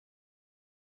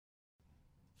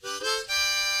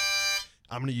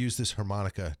I'm going to use this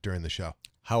harmonica during the show.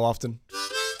 How often?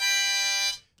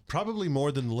 Probably more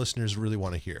than the listeners really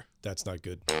want to hear. That's not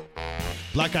good.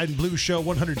 Black Eyed and Blue Show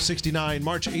 169,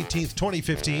 March 18th,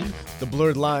 2015. The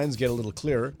blurred lines get a little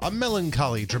clearer. A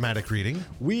melancholy dramatic reading.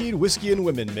 Weed, whiskey, and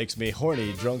women makes me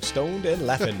horny, drunk, stoned, and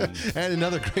laughing. And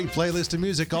another great playlist of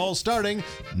music all starting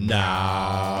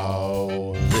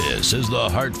now. This is the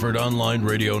Hartford Online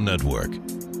Radio Network.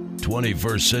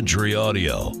 21st Century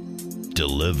Audio.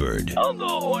 Delivered. On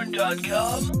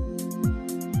thehorn.com.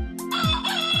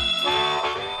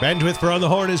 Bandwidth for On the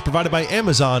Horn is provided by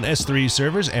Amazon S3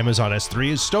 servers. Amazon S3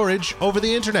 is storage over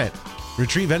the internet.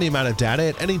 Retrieve any amount of data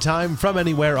at any time from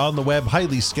anywhere on the web.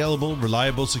 Highly scalable,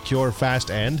 reliable, secure, fast,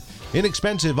 and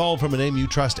inexpensive, all from a name you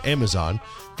trust, Amazon.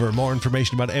 For more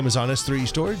information about Amazon S3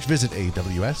 storage, visit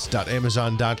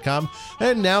aws.amazon.com.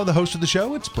 And now the host of the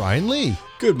show, it's Brian Lee.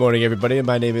 Good morning, everybody, and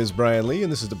my name is Brian Lee,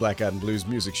 and this is the Black Eyed and Blues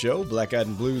Music Show. Black Eyed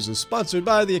and Blues is sponsored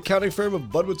by the accounting firm of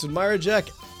Budwitz and Meyerjack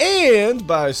and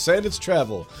by Sandits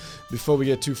Travel. Before we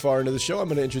get too far into the show, I'm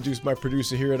going to introduce my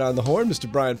producer here at On the Horn, Mr.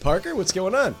 Brian Parker. What's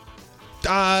going on?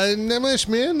 Not much,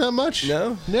 man. Not much.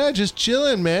 No? Yeah, just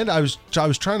chilling, man. I was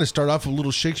trying to start off with a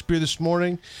little Shakespeare this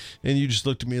morning, and you just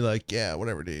looked at me like, yeah,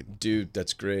 whatever, dude. Dude,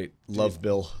 that's great. Love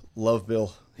Bill. Love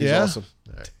Bill. He's Yeah?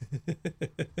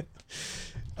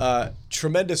 awesome.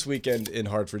 Tremendous weekend in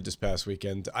Hartford this past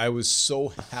weekend. I was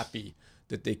so happy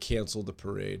that they canceled the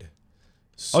parade.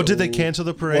 Oh, did they cancel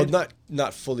the parade? Well,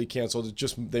 not fully canceled. It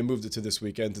just they moved it to this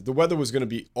weekend. The weather was going to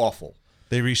be awful.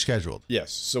 They rescheduled.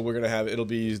 Yes, so we're going to have it'll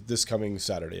be this coming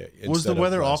Saturday. Was the instead of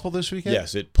weather last. awful this weekend?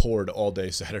 Yes, it poured all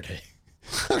day Saturday.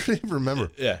 I don't even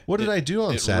remember. Yeah. What did I do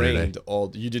on it Saturday? Rained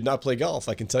all. You did not play golf.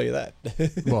 I can tell you that.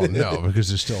 Well, no, because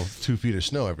there's still 2 feet of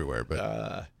snow everywhere. But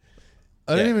I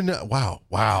didn't even know.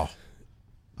 Wow.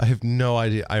 I have no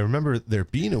idea. I remember there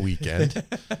being a weekend.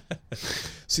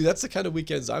 See, that's the kind of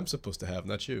weekends I'm supposed to have,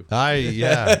 not you.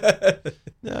 Yeah.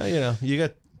 No, you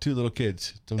got 2 little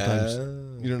kids.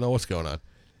 Sometimes you don't know what's going on.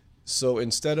 So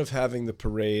instead of having the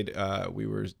parade, we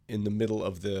were in the middle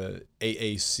of the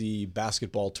AAC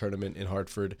basketball tournament in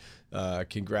Hartford.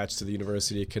 Congrats to the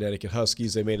University of Connecticut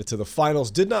Huskies. They made it to the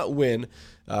finals, did not win.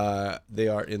 They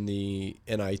are in the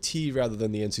NIT rather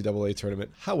than the NCAA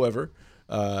tournament. However,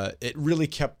 it really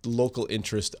kept local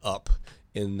interest up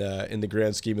in the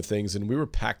grand scheme of things, and we were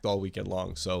packed all weekend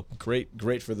long. So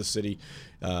great for the city.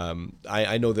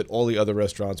 I know that all the other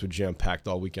restaurants were jam-packed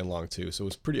all weekend long too, so it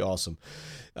was pretty awesome.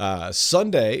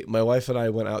 Sunday, my wife and I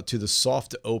went out to the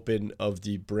soft open of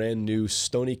the brand new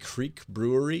Stony Creek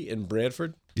Brewery in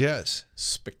Brantford. Yes.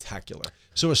 Spectacular.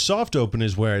 So a soft open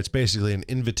is where it's basically an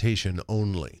invitation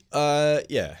only.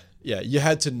 Yeah. You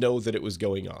had to know that it was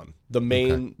going on. The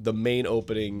main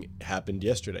opening happened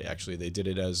yesterday. Actually, they did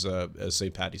it as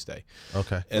St. Patty's Day.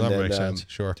 Okay, and that then, makes sense.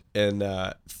 Sure. And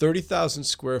 30,000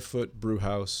 square foot brew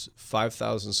house,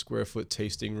 5,000 square foot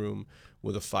tasting room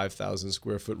with a 5,000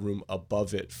 square foot room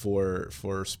above it for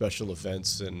special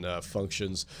events and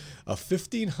functions, a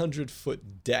 1,500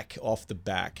 foot deck off the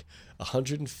back,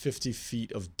 150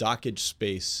 feet of dockage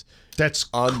space. That's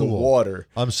on cool. the water.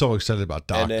 I'm so excited about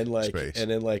dock space. space.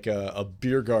 And then a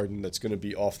beer garden that's going to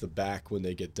be off the back when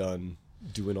they get done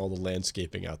doing all the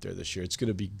landscaping out there this year. It's going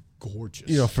to be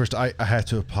gorgeous. First I had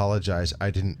to apologize.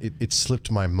 It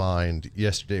slipped my mind.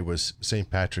 Yesterday was St.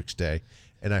 Patrick's Day,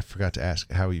 and I forgot to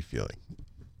ask, how are you feeling?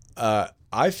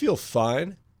 I feel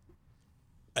fine.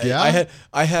 Yeah?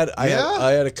 I had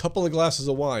a couple of glasses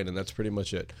of wine, and that's pretty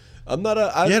much it. You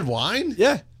had wine?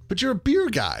 Yeah. But you're a beer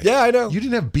guy. Yeah, I know. You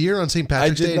didn't have beer on St.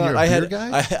 Patrick's Day, and you're a beer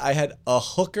guy? I had a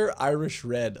Hooker Irish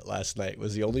Red last night. It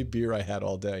was the only beer I had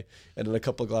all day, and then a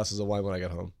couple of glasses of wine when I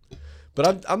got home.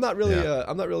 But I'm not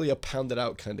really a pounded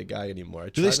out kind of guy anymore.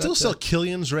 Do they still sell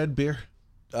Killian's Red beer?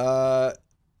 That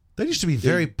used to be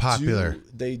very popular.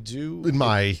 They do in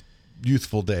my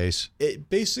youthful days. It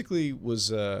basically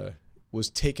was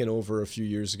taken over a few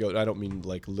years ago. I don't mean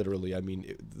like literally. I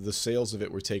mean the sales of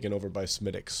it were taken over by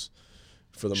Schmiddix.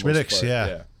 For the most part,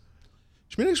 yeah.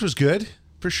 Schmiddix was good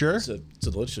for sure. It's a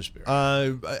delicious beer.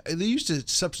 They used to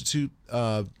substitute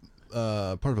part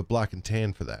of a black and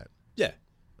tan for that. Yeah.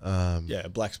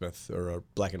 Blacksmith or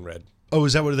black and red. Oh,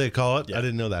 is that what they call it? Yeah. I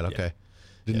didn't know that. Okay,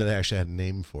 didn't know they actually had a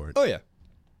name for it. Oh yeah.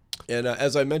 And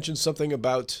as I mentioned something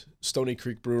about Stony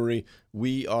Creek Brewery,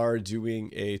 we are doing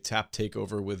a tap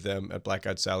takeover with them at Black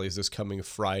Eyed Sally's this coming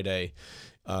Friday.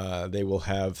 They will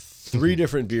have 3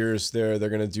 different beers there. They're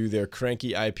going to do their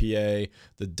Cranky IPA,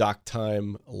 the Dock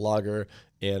Time Lager,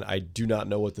 and I do not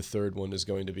know what the third one is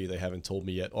going to be. They haven't told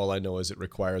me yet. All I know is it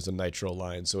requires a nitro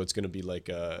line, so it's going to be like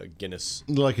a Guinness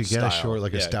Like a Guinness style. or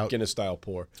like a stout? Guinness style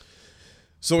pour.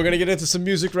 So we're going to get into some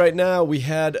music right now. We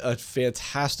had a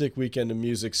fantastic weekend of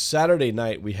music. Saturday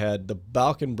night, we had the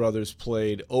Balkan Brothers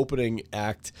played opening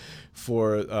act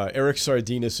for Eric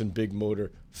Sardinas and Big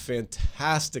Motor.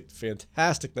 Fantastic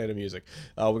night of music.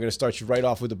 We're going to start you right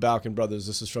off with the Balkan Brothers.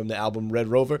 This is from the album Red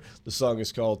Rover. The song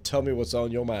is called Tell Me What's on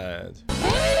Your Mind.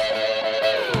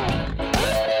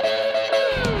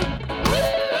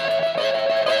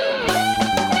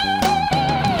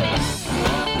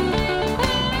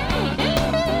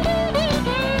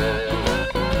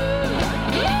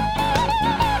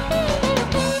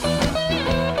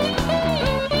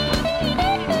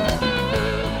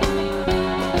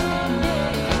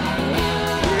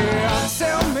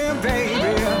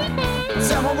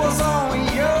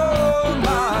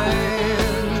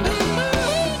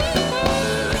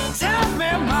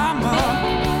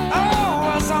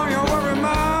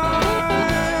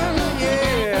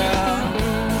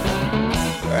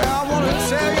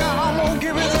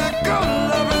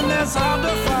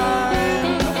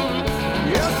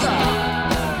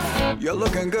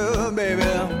 Looking good, baby,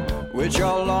 with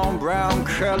your long brown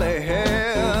curly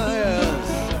hair. Yes.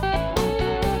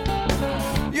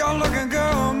 You're looking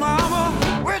good, mama,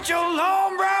 with your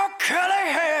long brown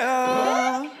curly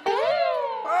hair.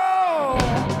 Oh,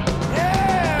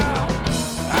 yeah.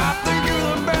 I think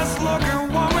you're the best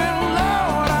looking woman,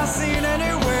 Lord, I've seen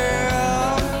anywhere.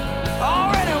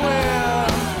 Oh, anywhere.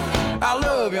 I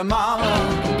love you, mama.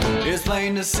 It's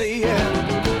plain to see it.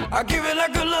 I'll give it a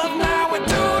good love now and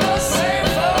do the same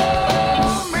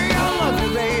for me. I love you,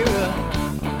 baby.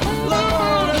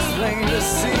 Lord, it's plain to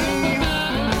see.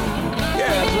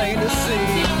 Yeah, plain to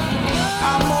see.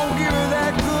 I'm gonna give you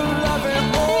that good loving.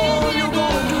 Oh, you're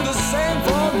gonna do the same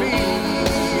for me.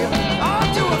 I'll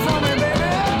do it for me, baby.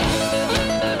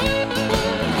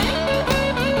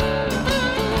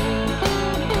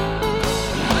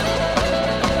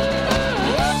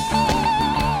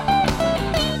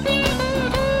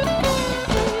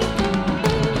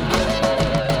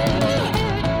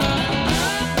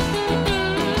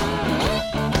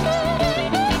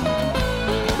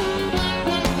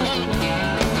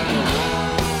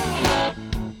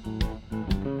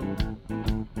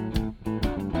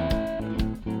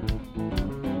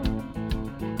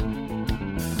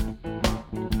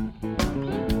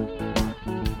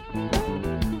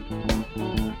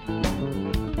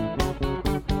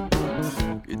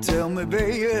 Tell me,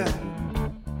 baby,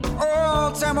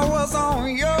 oh, tell me what's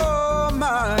on your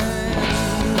mind.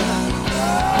 Oh,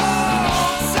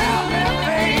 tell me,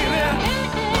 baby,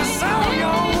 what's on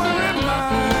your worried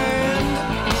mind.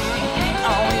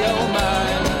 On your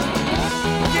mind.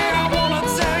 Yeah, I wanna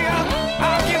tell you,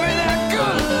 I'll give you that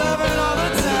good loving all the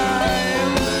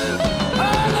time.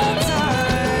 All the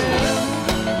time.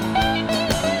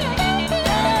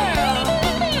 Yeah.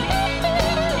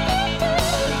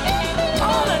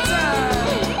 All the time.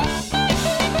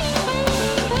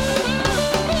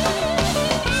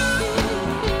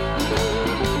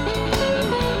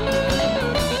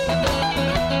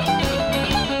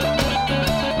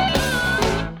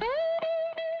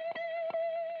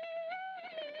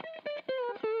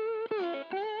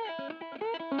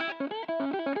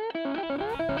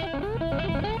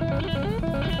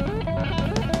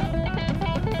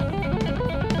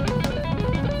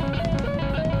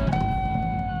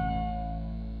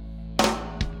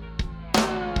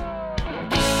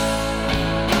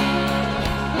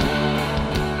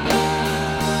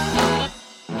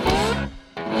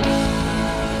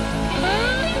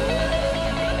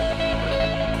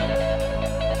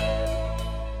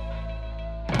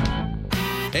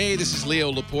 Hey, this is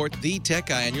Leo Laporte, the Tech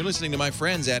Guy, and you're listening to my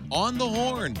friends at On the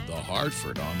Horn, the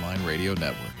Hartford Online Radio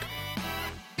Network.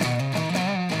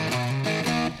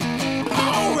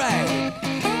 All right.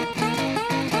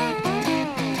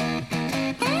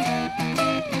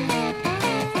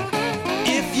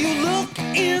 If you look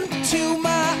into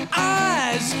my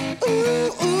eyes,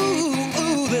 ooh, ooh,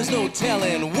 ooh, there's no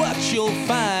telling what you'll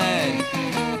find.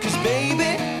 'Cause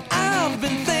baby, I've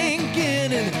been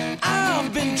thinking and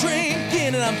I've been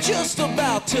drinking and I'm just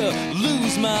about to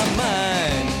lose my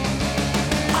mind.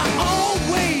 I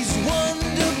always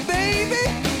wonder, baby,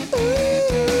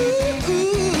 ooh,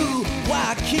 ooh,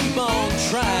 why keep on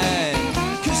trying?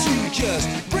 'Cause you just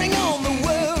bring on the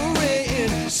worry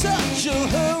in such a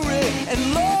hurry,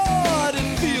 and Lord,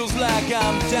 it feels like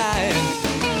I'm dying.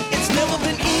 It's never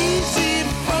been easy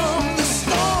from the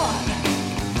start,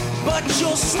 but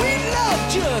your sweet love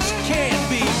just can't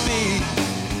be beat.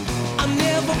 I'm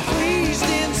never pleased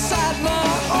inside my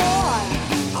heart.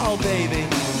 Oh, baby,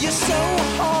 you're so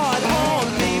hard on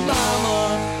me, mama.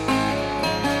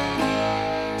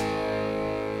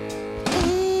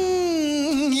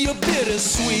 you're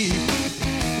bittersweet.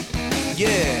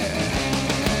 Yeah.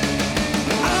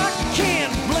 I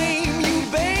can't blame you,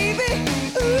 baby.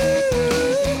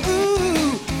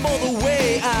 Ooh, for the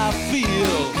way I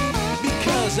feel.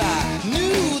 Because I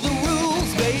knew the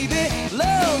rules, baby.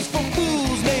 Love's for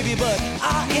fools, maybe, but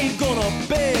I ain't gonna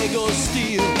beg or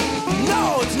steal.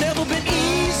 No, it's never been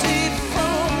easy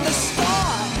from the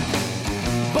start.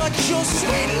 But your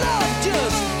sweet love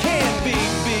just can't be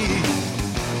beat.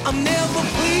 I'm never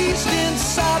pleased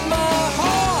inside my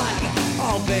heart.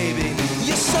 Oh, baby,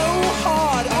 you're so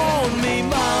hard on me,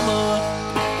 mama.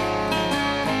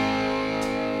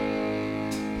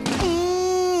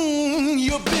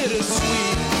 You're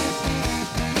bittersweet.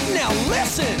 Now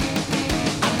listen,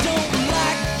 I don't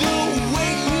like the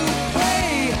way you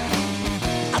play.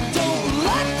 I don't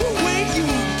like the way you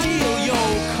deal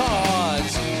your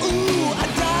cards. Ooh, I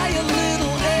die a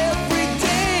little every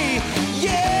day.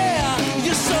 Yeah,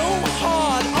 you're so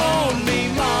hard on me,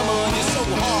 mama. You're so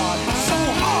hard,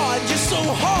 you're so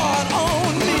hard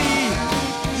on me.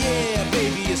 Yeah,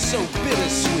 baby, you're so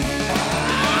bittersweet. Ow!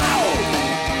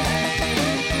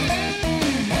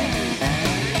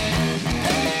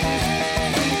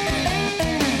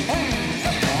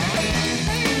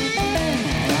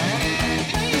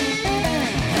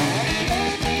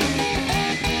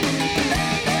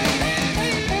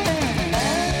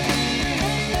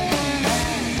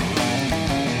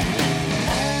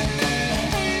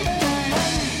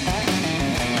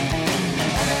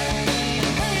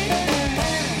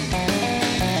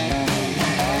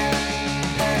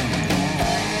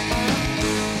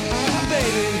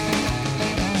 Baby,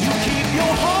 you keep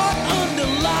your heart under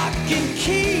lock and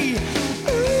key.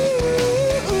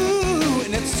 Ooh,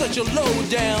 and it's such a low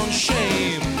down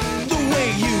shame. The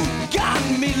way you got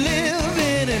me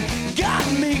living and got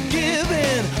me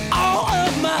giving all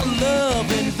of my love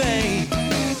in vain.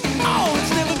 Oh,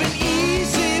 it's never been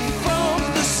easy from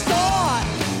the start.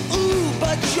 Ooh,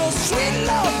 but your sweet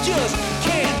love just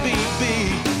can't be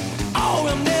beat. Oh,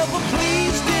 I'm never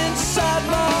pleased inside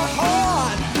my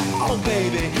heart. Oh,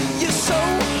 baby, you're so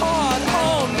hard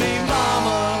on me,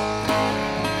 mama.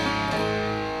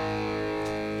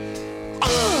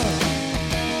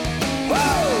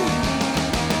 Whoa!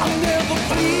 I'm never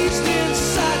pleased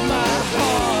inside my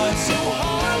heart. So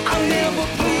hard. I'm never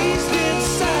pleased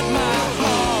inside my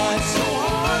heart. So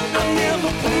hard. I'm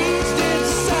never pleased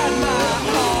inside my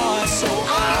heart. So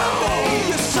hard.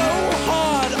 You're so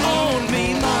hard on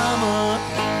me, mama.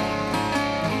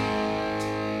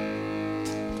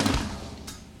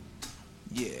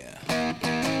 Yeah.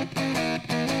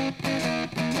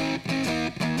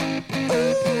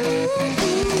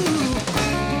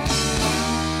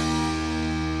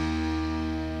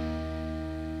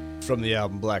 From the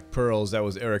album Black Pearls, that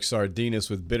was Eric Sardinas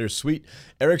with Bittersweet.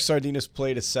 Eric Sardinas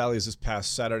played at Sally's this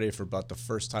past Saturday for about the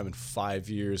first time in 5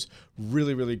 years.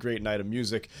 Really, really great night of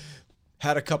music.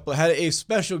 Had a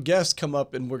special guest come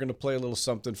up, and we're going to play a little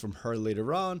something from her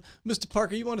later on. Mr.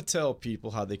 Parker, you want to tell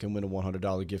people how they can win a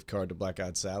 $100 gift card to Black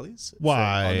Eyed Sally's?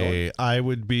 Why, I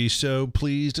would be so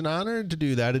pleased and honored to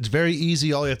do that. It's very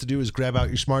easy. All you have to do is grab out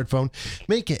your smartphone,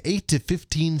 make an 8 to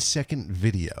 15 second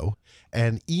video,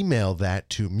 and email that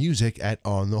to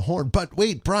music@onthehorn. But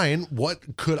wait, Brian,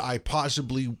 what could I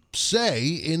possibly say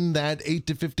in that 8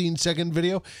 to 15 second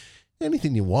video?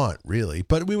 Anything you want, really.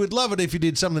 But we would love it if you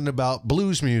did something about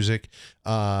blues music,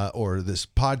 or this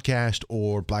podcast,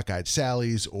 or Black Eyed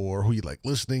Sally's, or who you like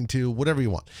listening to, whatever you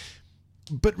want.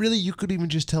 But really, you could even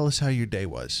just tell us how your day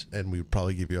was, and we would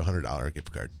probably give you a $100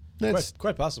 gift card. That's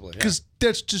Quite possibly, because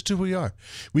that's just who we are.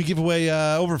 We give away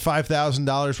over $5,000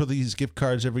 worth of these gift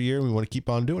cards every year, and we want to keep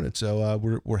on doing it. So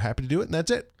we're happy to do it, and that's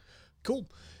it. Cool.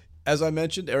 As I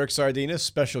mentioned, Eric Sardinas,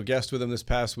 special guest with him this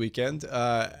past weekend.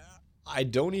 I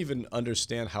don't even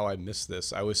understand how I missed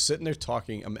this. I was sitting there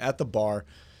talking. I'm at the bar.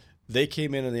 They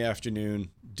came in the afternoon,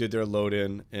 did their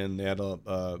load-in, and they had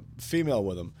a female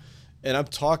with them. And I'm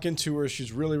talking to her.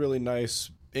 She's really, really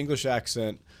nice, English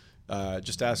accent,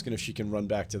 just asking if she can run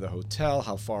back to the hotel,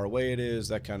 how far away it is,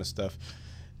 that kind of stuff.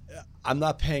 I'm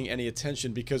not paying any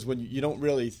attention because when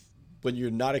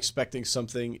you're not expecting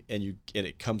something and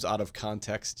it comes out of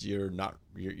context, you're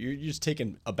just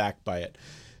taken aback by it.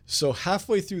 So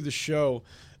halfway through the show,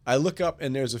 I look up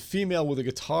and there's a female with a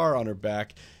guitar on her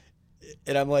back.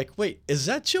 And I'm like, wait, is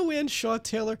that Joanne Shaw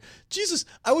Taylor? Jesus,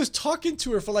 I was talking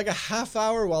to her for like a half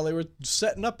hour while they were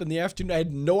setting up in the afternoon. I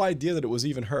had no idea that it was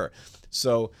even her.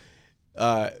 So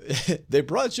they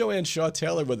brought Joanne Shaw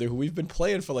Taylor with her, who we've been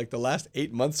playing for like the last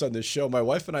 8 months on this show. My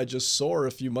wife and I just saw her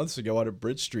a few months ago out at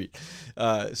Bridge Street.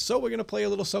 So we're going to play a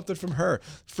little something from her.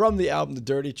 From the album The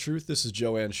Dirty Truth, this is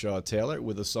Joanne Shaw Taylor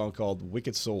with a song called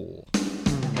Wicked Soul.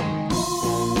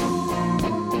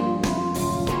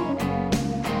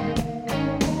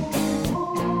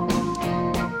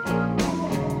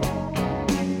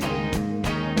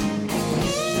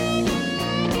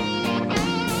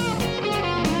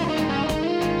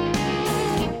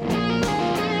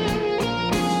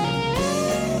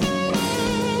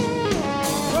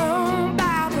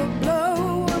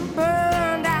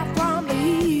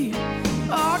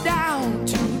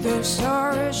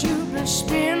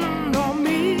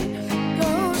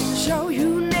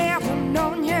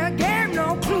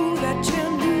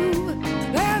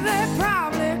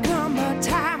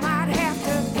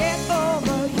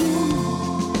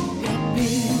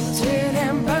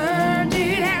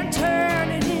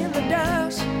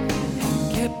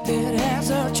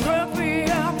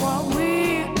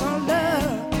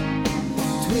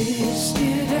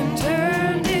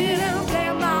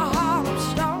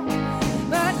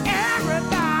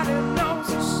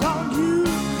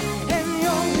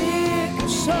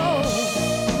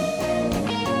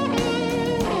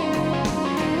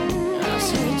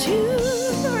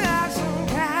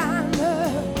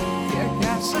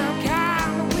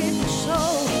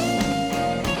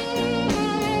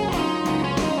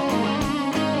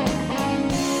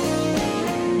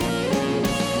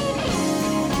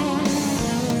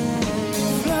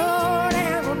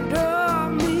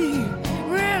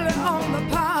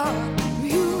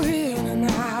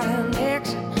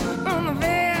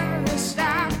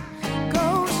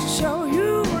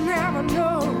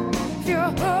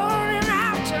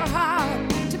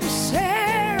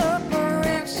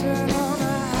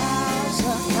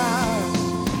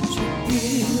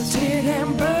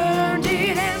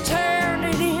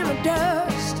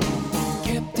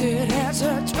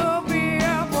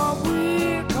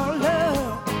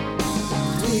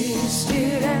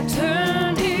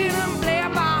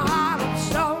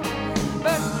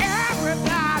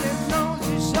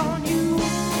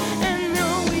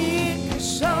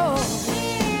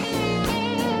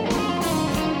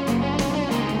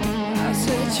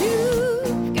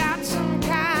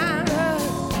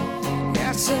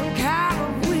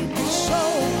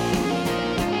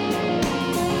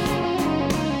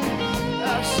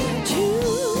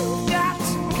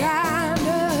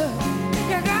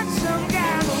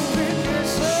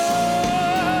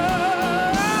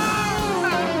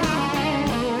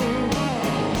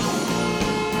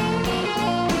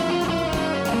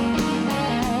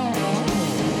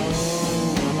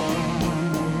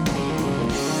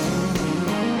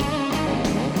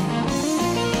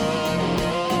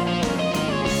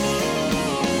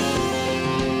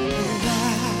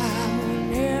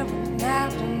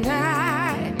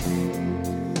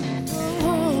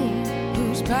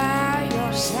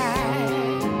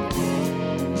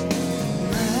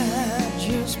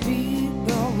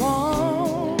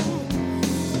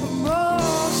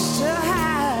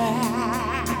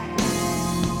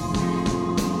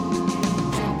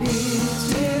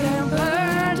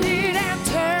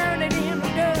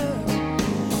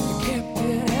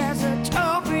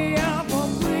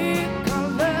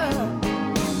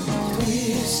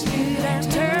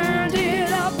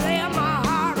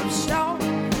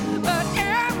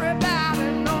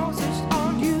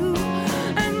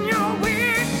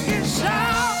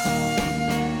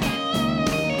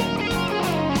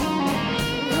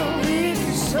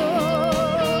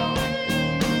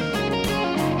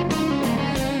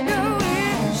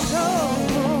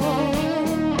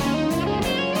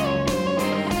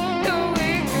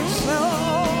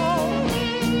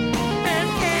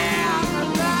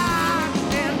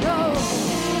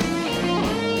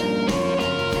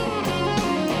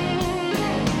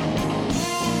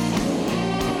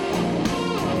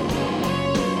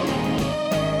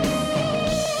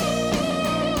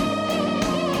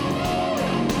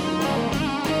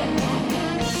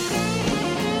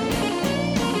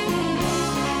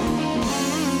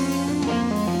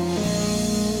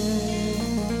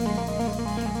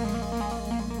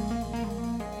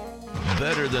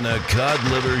 than a cod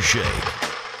liver shake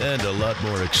and a lot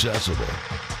more accessible.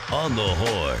 On the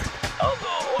Horn.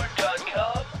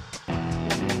 OnTheHorn.com.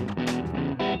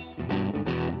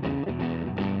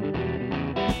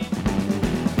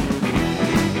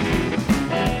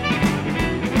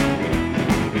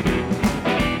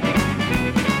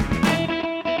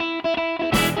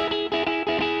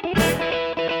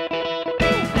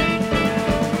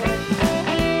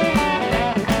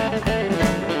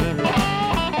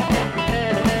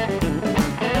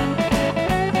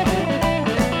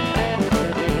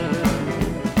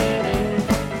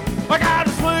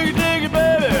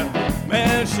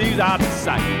 She's out of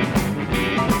sight.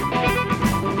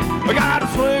 I got a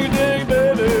swing dig,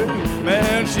 baby,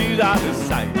 man, she's out of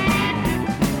sight.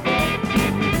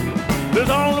 There's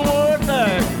only one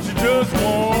thing, she just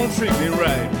won't treat me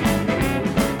right.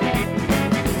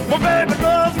 My baby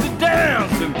loves to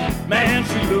dance, and man,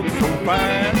 she looks so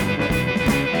fine.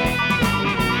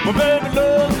 My baby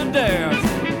loves to dance,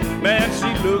 man, she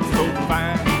looks so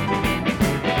fine.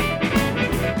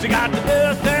 She got the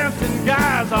best dancing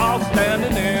guys all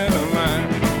standing in a line.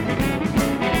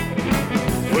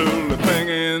 Well, the thing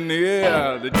in the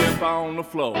air, the dip on the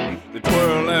floor, the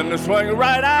twirl and the swing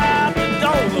right out the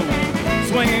door. The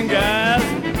swinging guys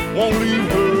won't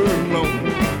leave her alone.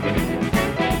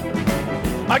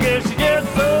 I guess she gets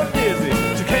so dizzy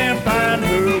she can't find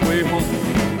her way home.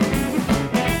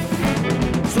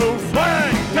 So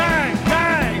swing, dang,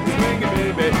 dang, swing it,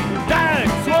 baby, dang,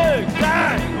 swing,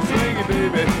 dang.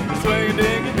 Baby, swing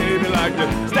dingy baby like the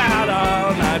start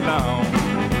all night long.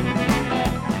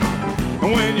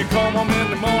 And when you come home in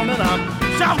the morning, I'm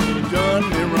shouting you done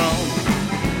me wrong.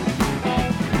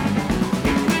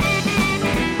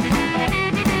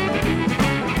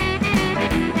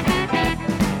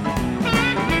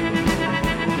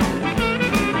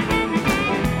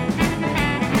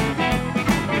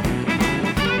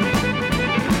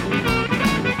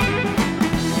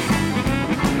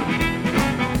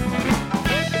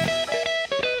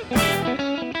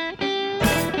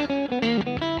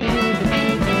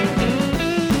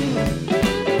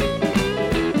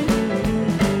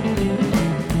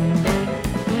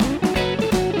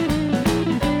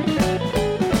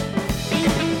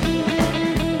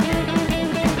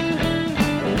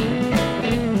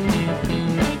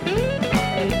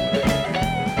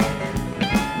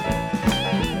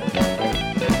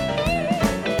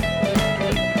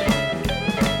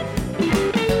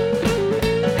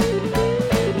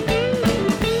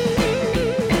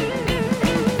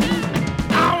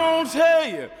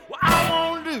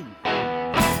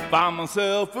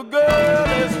 Myself a girl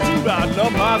that's true. I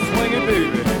love my swinging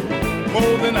baby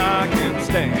more than I can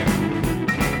stand.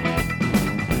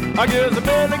 I guess I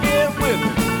better get with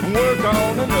it and work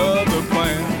on another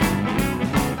plan.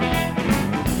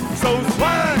 So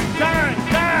swing, dang,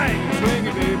 dang,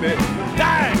 swinging baby,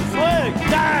 dang, swing,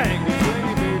 dang,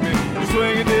 swinging baby,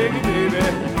 swinging diggy baby,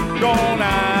 going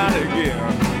out again.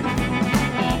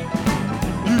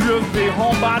 You just be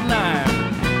home by 9,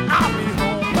 I'll be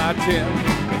home by 10.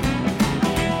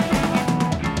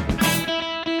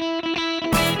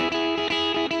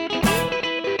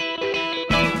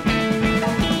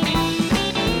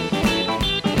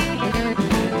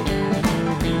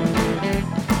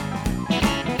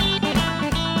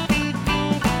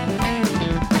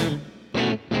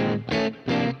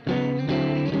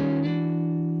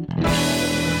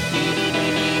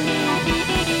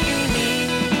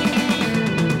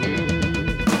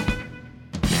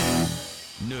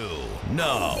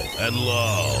 And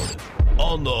loud.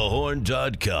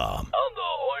 OnTheHorn.com.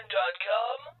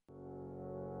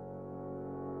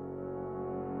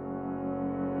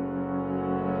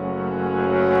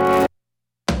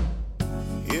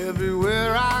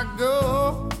 Everywhere I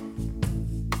go,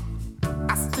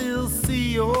 I still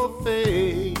see your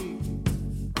face.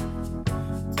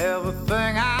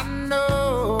 Everything I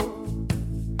know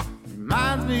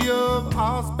reminds me of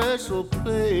our special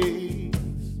place.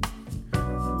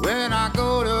 When I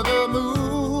go to the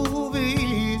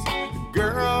movies, the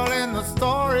girl in the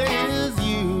story is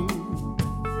you.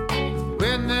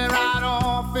 When they ride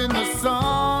off in the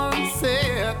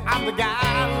sunset, I'm the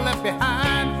guy left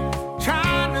behind,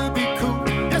 trying to be cool.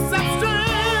 Yes, I'm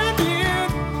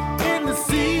stranded in the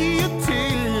sea of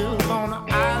tears on an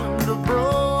island of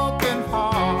broken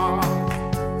hearts.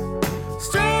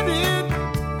 Stranded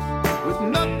with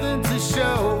nothing to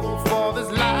show for this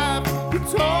life we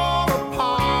tore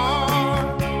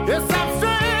apart. Yes, I'm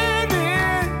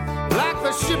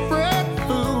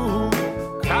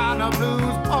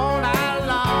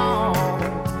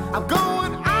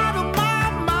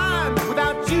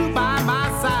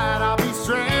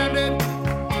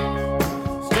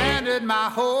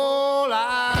whole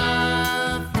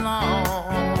life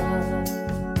long.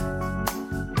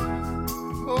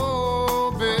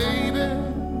 Oh, baby,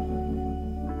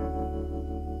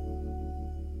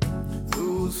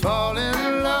 who's falling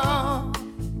in love?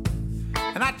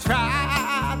 And I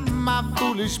tried my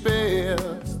foolish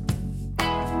best.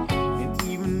 And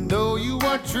even though you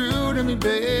weren't true to me,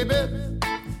 baby,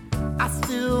 I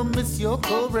still miss your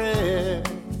caress.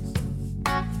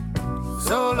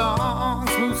 So long,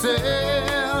 smooth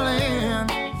sailing,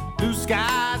 blue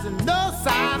skies and no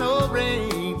sign of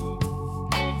rain.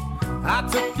 I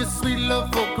took your sweet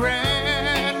love for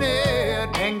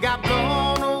granted and got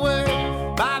blown away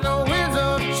by the winds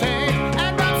of change.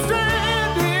 And I'm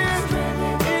stranded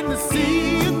in the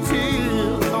sea of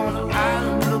tears on an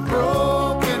island of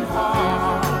broken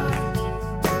heart.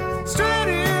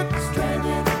 Stranded,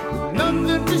 with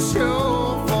nothing to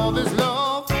show for this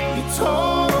love you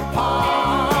tore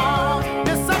apart.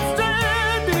 Yes, I'm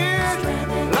stranded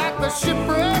like the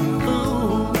shipwrecked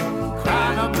fool,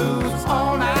 crying the blues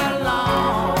all night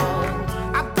long.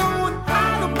 I'm going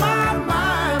out of my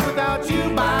mind without you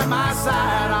by my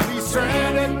side. I'll be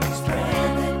stranded,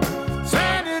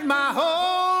 stranded my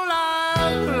whole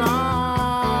life long.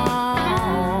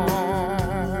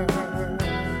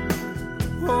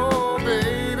 Oh,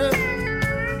 baby.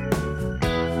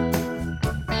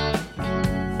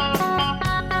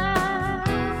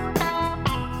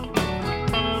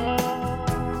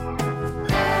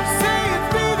 Say it's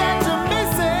me that you're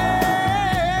missing.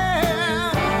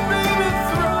 Baby,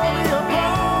 throw me a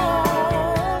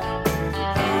bone.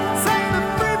 Set me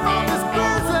free from this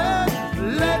prison.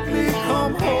 Let me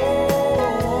come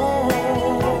home.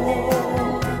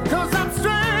 'Cause I'm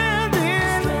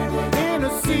stranded in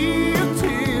a sea of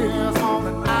tears on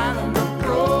an island of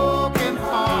broken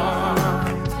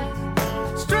heart.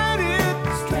 Stranded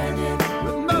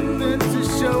with nothing to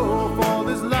show for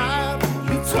this life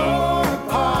you tore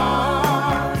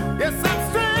apart. Yes, I'm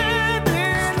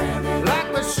stranded like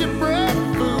the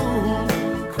shipwrecked fool,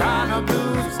 crying the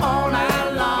blues all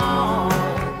night long.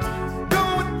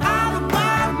 Going out of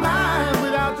my mind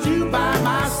without you by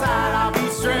my side. I'll be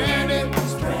stranded,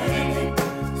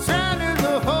 stranded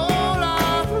the whole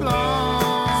life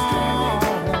long.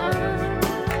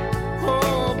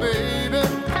 Oh, baby,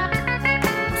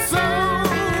 so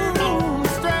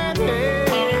stranded.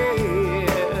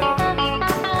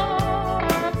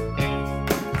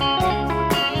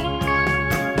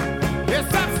 Yes,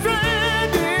 I'm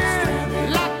stranded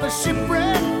like the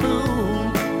shipwrecked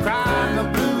fool, crying the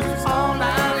blues all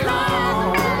night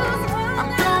long. I'm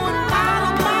going out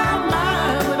of my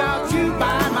mind without you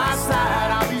by my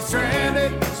side. I'll be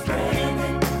stranded,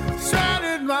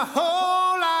 stranded my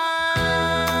whole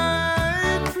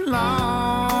life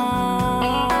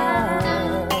long.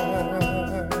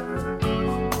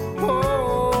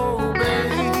 Oh,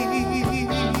 baby.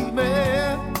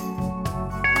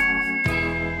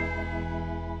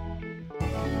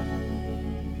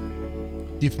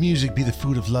 If music be the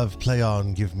food of love, play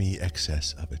on, give me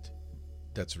excess of it.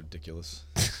 That's ridiculous.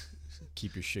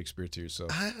 Keep your Shakespeare to yourself.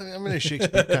 I'm in a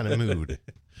Shakespeare kind of mood.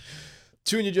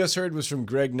 Tune you just heard was from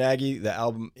Greg Nagy. The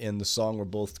album and the song were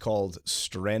both called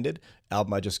Stranded.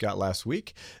 Album I just got last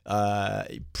week.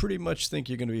 I pretty much think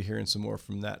you're going to be hearing some more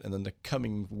from that. And then the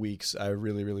coming weeks, I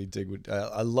really, really dig.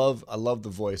 I love the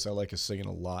voice. I like his singing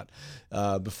a lot.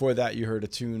 Before that, you heard a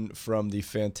tune from the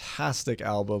fantastic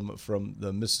album from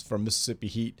Mississippi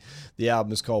Heat. The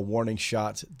album is called Warning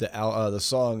Shot. The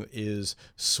song is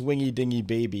Swingy Dingy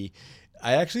Baby.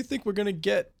 I actually think we're going to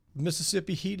get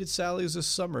Mississippi Heat at Sally's this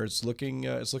summer. It's looking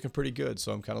pretty good,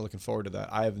 so I'm kind of looking forward to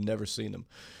that. I have never seen them.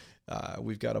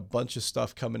 We've got a bunch of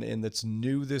stuff coming in that's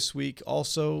new this week.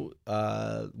 Also,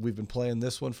 we've been playing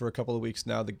this one for a couple of weeks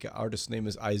now. The artist's name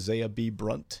is Isaiah B.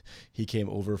 Brunt. He came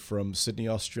over from Sydney,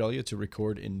 Australia to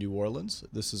record in New Orleans.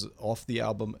 This is off the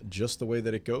album Just the Way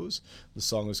That It Goes. The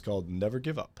song is called Never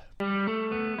Give Up.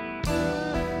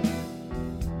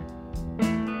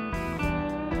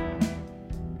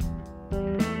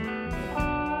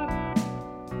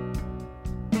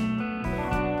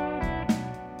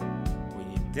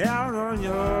 Down on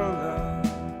your luck,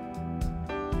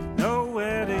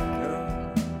 nowhere to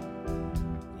go.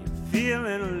 You're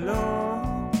feeling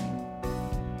alone.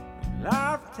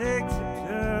 Life takes a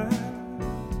turn.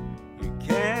 You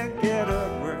can't get a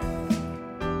break.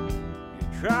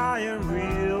 You're trying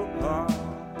real hard.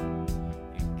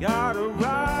 You gotta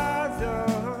rise up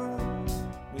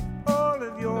with all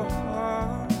of your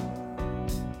heart.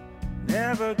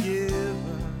 Never give up.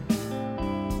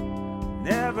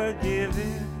 Never give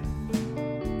in,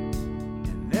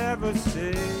 and never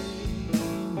say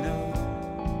no.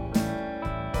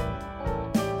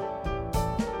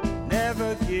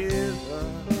 Never give up,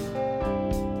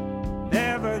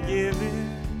 never give in,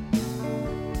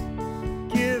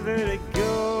 give it a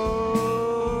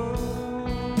go.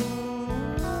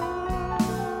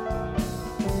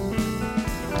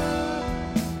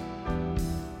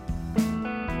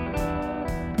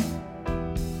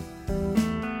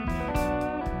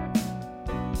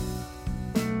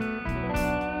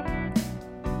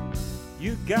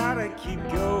 You gotta keep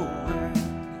going,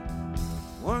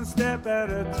 one step at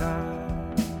a time.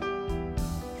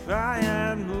 Try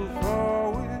and move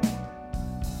forward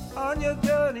on your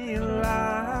journey in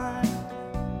life.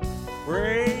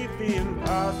 Brave the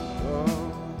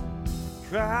impossible,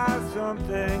 try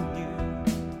something new.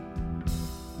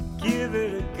 Give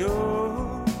it a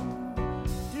go,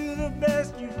 do the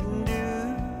best you can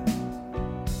do.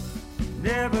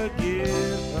 Never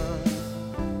give up,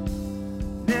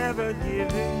 never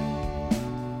give in,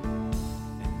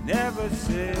 and never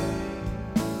say no.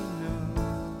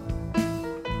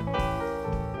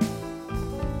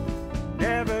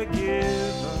 Never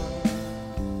give up,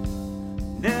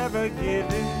 never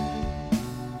give in,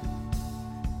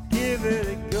 give it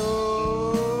a go.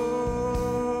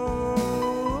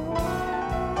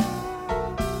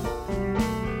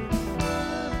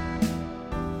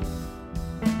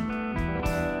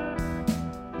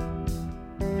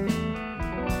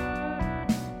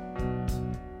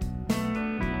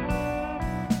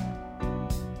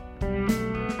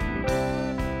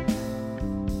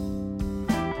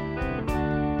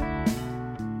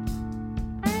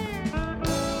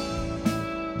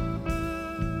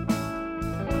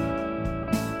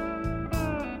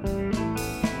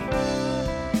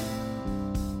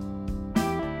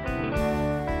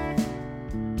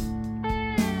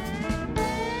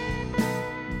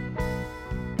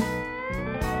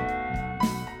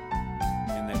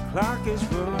 Clock is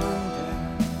running down,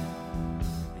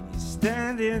 and you're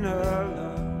standing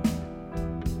alone.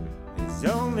 There's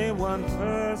only one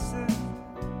person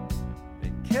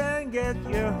that can get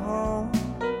you home.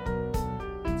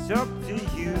 It's up to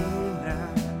you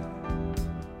now.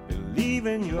 Believe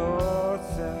in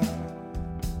yourself.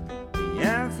 The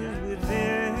answer's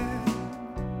within,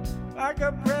 like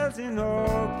a present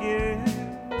or gift.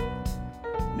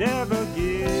 Never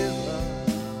give up,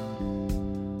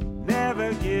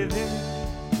 never give in,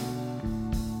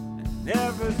 and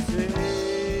never say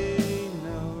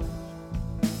no.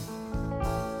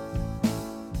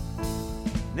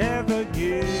 Never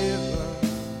give up,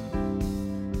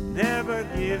 never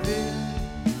give in,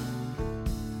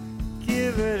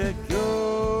 give it a go.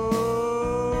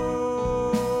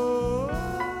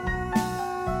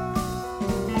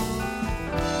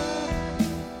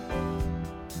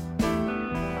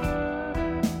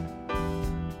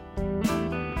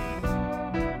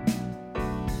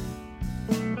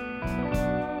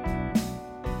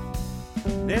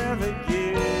 Never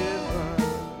give up,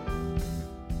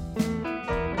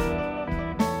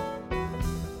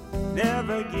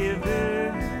 never give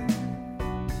in,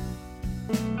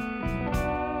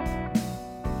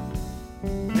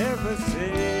 never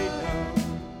say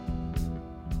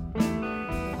no.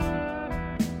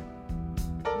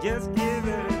 Just give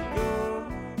it a go.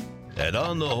 And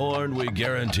on the horn, we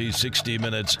guarantee 60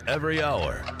 minutes every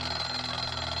hour,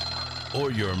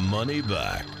 or your money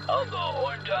back.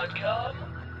 OnTheHorn.com.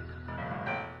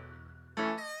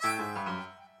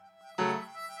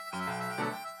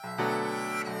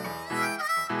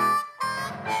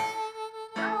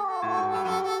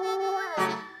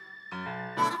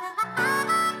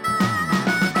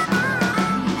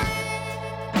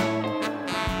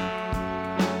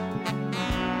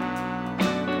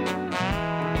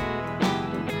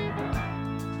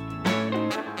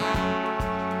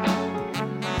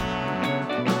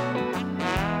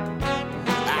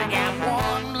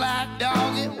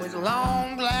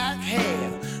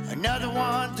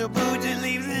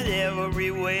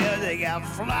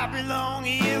 Floppy long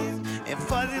ears and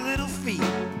fuzzy little feet.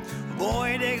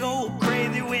 Boy, they go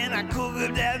crazy when I cook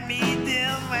up that meat.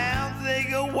 Them hounds, they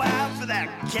go wild for that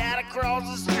cat across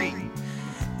the street.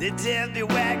 They test me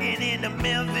wagging in the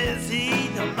Memphis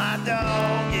heat. My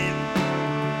dog, it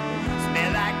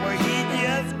smell like where he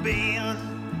just been.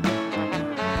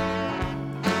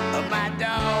 My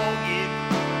dog, it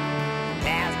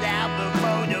passed out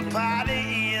before the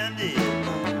party ended.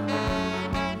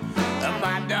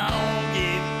 My dog,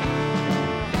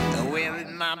 where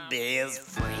is my best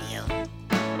friend?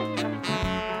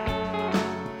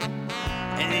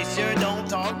 And he sure don't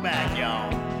talk back,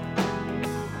 y'all.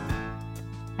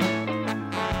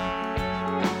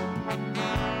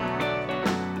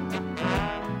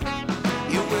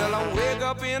 Yeah, well, I wake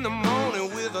up in the morning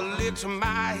with a lick to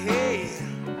my head.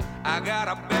 I got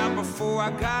a bath before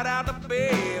I got out of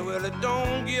bed. Well, it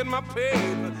don't get my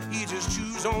pay, but he just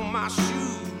chews on my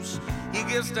shoes. He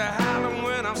gets to howling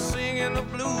when I'm singing the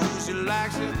blues. He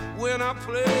likes it when I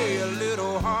play a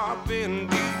little harp and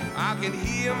beat. I can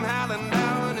hear him howling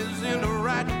now and it's in the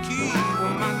right key.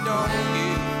 Well, my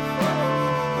doggy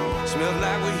smells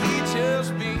like what he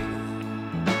just be.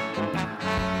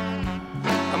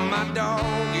 My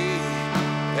doggy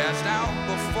passed out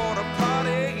before the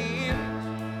party ends.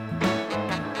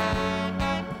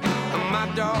 My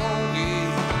doggy,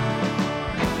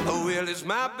 oh well, it's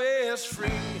my best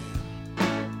friend.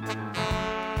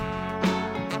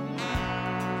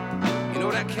 You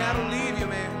know that cat will leave you,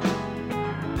 man,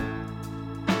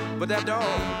 but that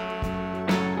dog,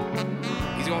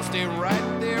 he's gonna stay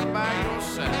right there by your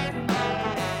side.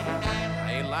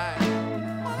 I ain't lying.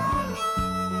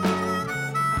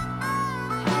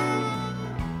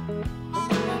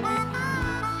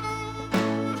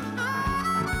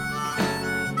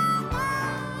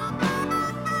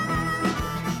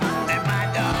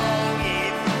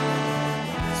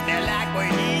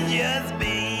 Just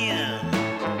been.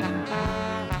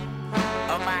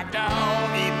 Oh, my dog,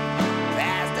 he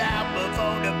passed out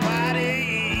before the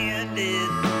party ended.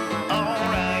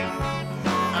 Alright,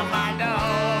 my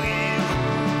dog,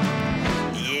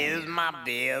 he is my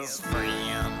best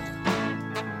friend.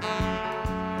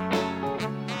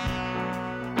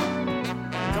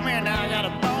 Come here now, I got a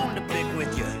bone to pick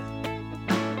with you.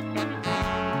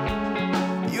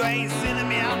 You ain't sending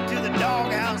me out to the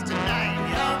doghouse tonight,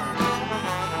 young.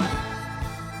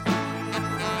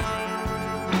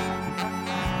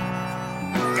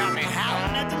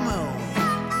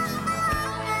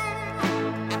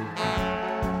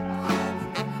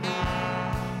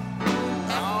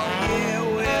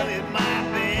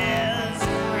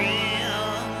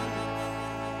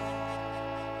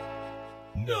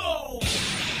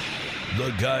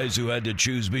 The guys who had to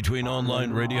choose between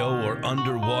online radio or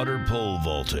underwater pole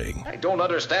vaulting. I don't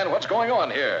understand what's going on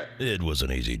here. It was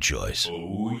an easy choice.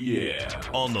 Oh, yeah.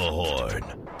 On the Horn.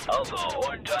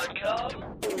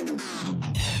 OnTheHorn.com.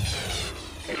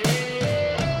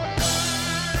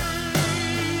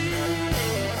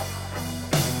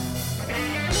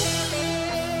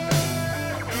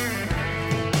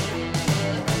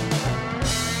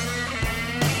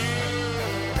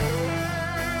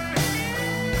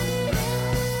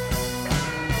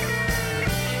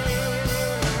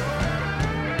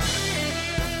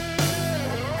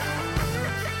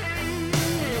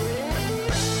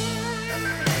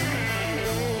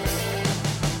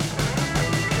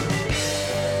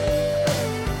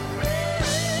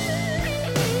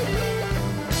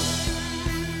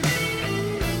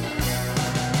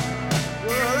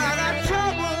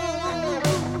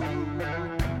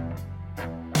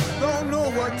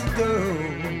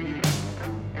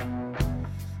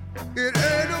 It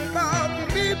ain't about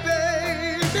me,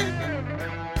 baby.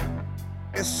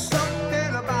 It's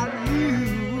something about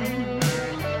you.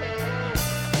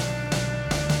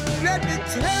 Let me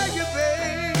tell you,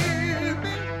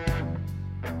 baby.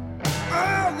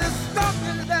 Oh, there's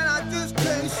something that I just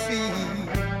can't see.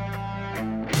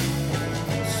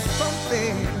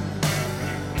 Something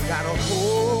got a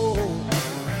hold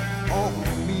on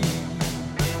me.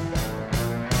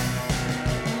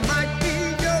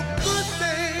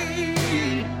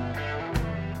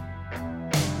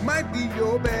 Might be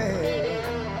your bad,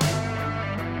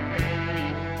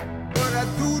 but I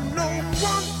do know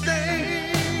one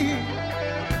thing,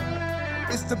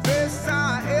 it's the best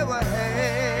I ever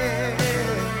had.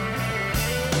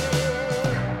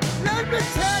 Let me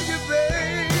tell you,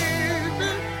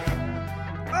 baby,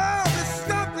 oh, there's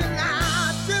something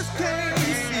I just can't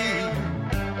see.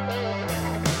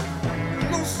 You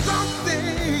know,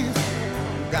 something's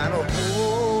got a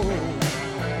hold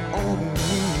on me.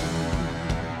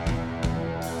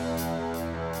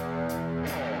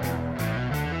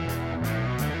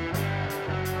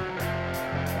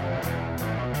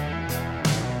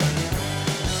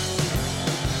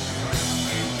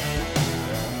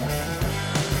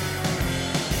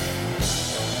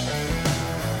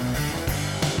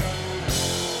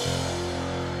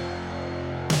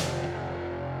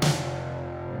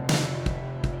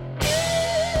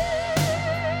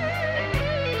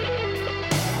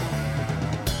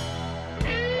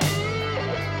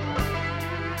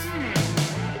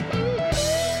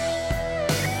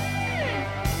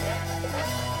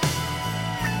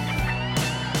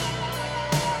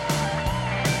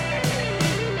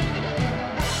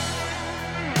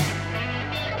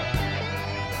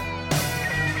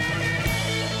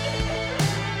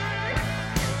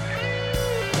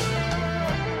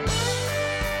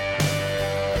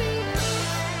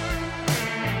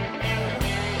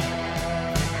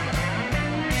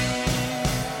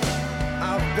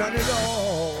 done it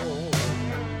all.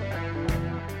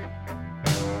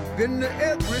 Been to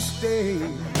every stage,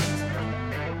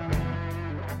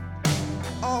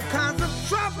 all kinds of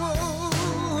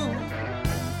trouble,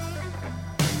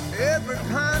 every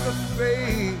kind of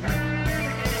fate.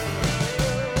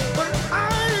 But I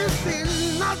ain't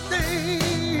seen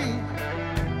nothing,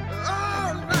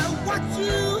 oh, like what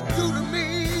you do to me.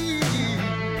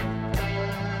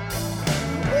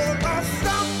 Oh, Lord,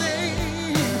 something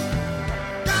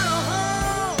got a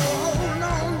hold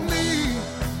on me.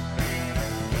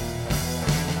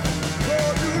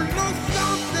 Oh, you know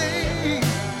something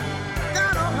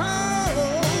got a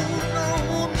hold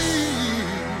on me.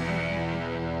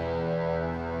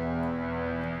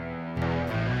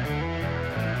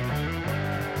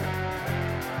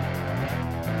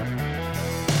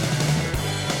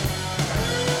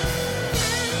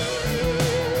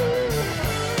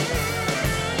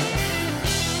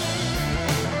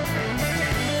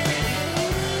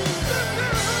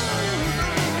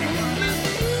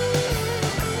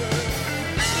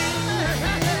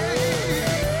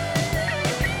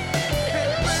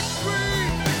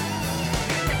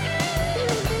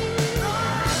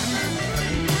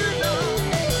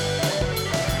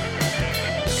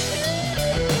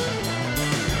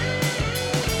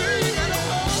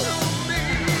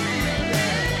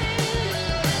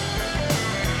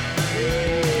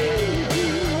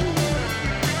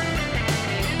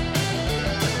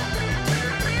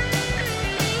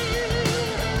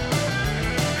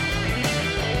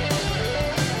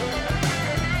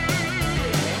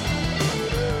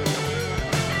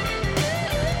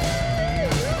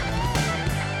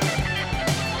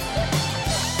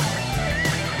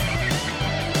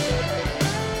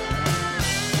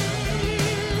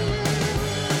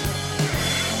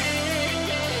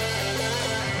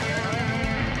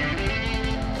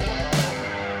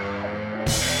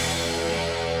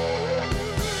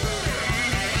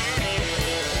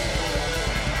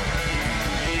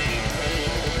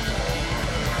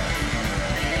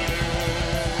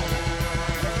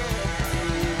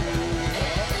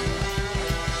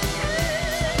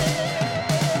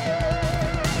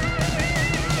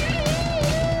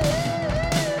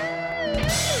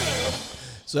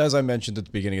 So as I mentioned at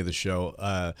the beginning of the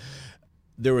show,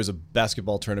 there was a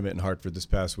basketball tournament in Hartford this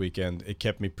past weekend. It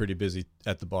kept me pretty busy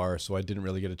at the bar, so I didn't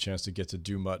really get a chance to get to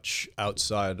do much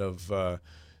outside of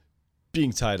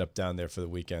being tied up down there for the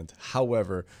weekend.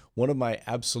 However, one of my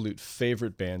absolute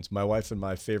favorite bands, my wife and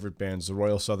my favorite bands, the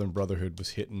Royal Southern Brotherhood, was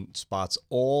hitting spots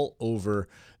all over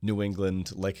New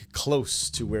England, like close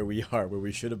to where we are, where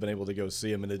we should have been able to go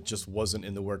see them, and it just wasn't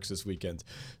in the works this weekend.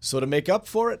 So to make up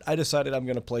for it, I decided I'm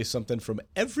going to play something from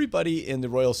everybody in the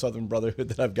Royal Southern Brotherhood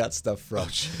that I've got stuff from.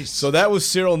 So that was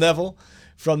Cyril Neville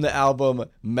from the album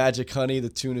Magic Honey. The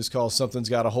tune is called Something's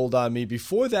Got a Hold on Me.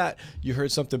 Before that, you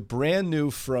heard something brand new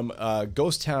from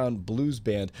Ghost Town Blues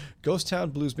Band. Ghost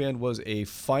Town Blues Band was a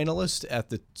finalist at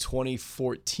the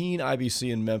 2014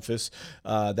 IBC in Memphis.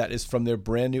 That is from their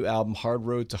brand new album, Hard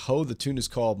Road to Hoe. The tune is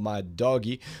called My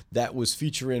Doggy. That was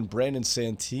featuring Brandon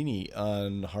Santini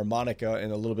on harmonica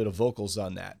and a little bit of vocals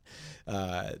on that.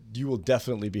 You will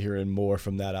definitely be hearing more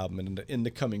from that album in the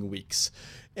coming weeks.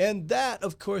 And that,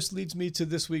 of course, leads me to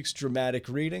this week's dramatic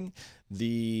reading.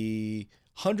 The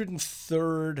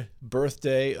 103rd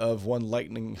birthday of one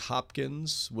Lightning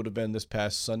Hopkins would have been this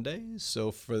past Sunday.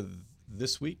 So for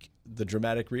this week, the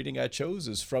dramatic reading I chose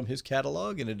is from his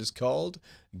catalog, and it is called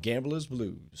Gambler's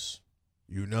Blues.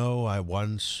 You know, I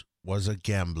once was a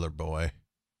gambler boy,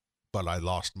 but I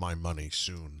lost my money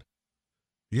soon.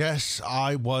 Yes,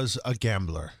 I was a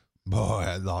gambler. Boy,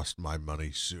 I lost my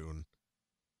money soon.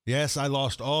 Yes, I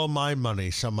lost all my money.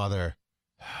 Some other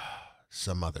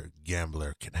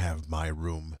gambler can have my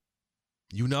room.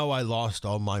 You know, I lost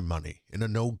all my money in a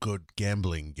no-good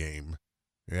gambling game.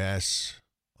 Yes,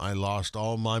 I lost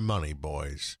all my money,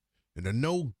 boys, in a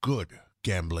no-good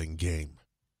gambling game.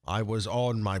 I was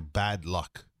on my bad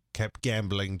luck, kept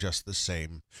gambling just the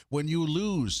same. When you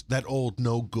lose that old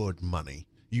no-good money,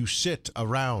 you sit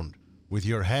around with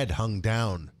your head hung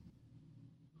down.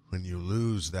 When you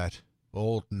lose that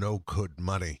old no-good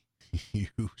money, you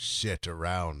sit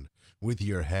around with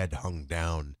your head hung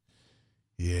down.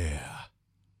 Yeah.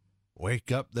 Wake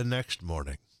up the next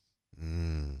morning.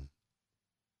 I'm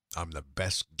the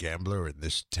best gambler in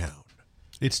this town.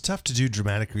 It's tough to do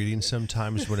dramatic readings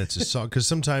sometimes when it's a song, because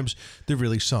sometimes they're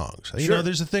really songs. You know,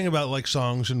 there's a thing about like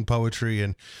songs and poetry,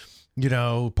 and, you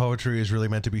know, poetry is really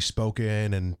meant to be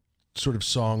spoken, and sort of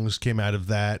songs came out of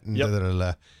that. And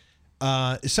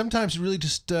Sometimes really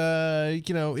just,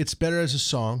 it's better as a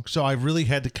song. So I really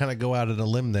had to kind of go out on a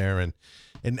limb there and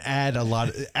add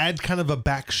kind of a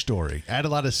backstory, add a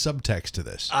lot of subtext to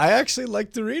this. I actually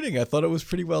liked the reading. I thought it was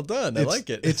pretty well done. I like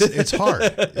it. It's hard.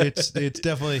 It's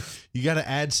definitely, you got to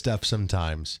add stuff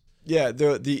sometimes. Yeah,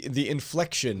 the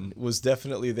inflection was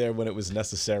definitely there when it was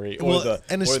necessary.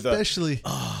 Especially.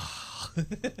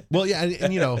 Well, yeah,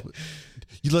 and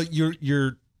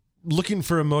you're looking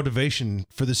for a motivation.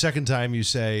 For the second time, you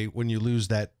say, when you lose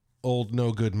that old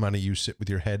no good money, you sit with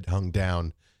your head hung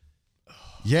down.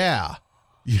 Yeah.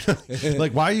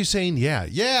 Like, why are you saying yeah?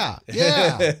 Yeah.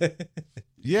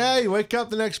 Yeah, you wake up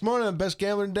the next morning, I'm best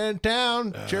gambler in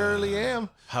town. Surely am.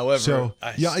 However,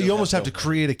 you almost have to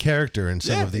create a character in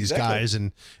some of these guys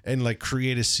and like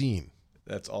create a scene.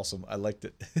 That's awesome. I liked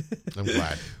it. I'm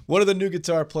glad. One of the new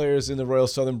guitar players in the Royal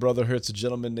Southern Brotherhood's a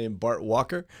gentleman named Bart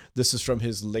Walker. This is from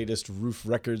his latest Roof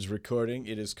Records recording.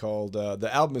 It is called, the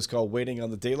album is called Waiting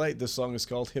on the Daylight. This song is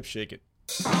called Hip Shake It.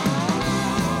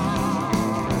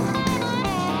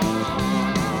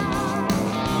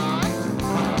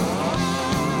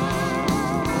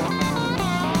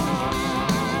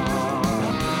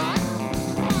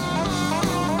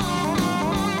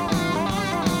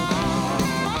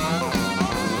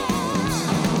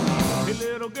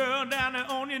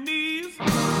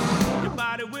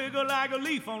 Like a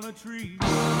leaf on a tree.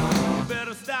 You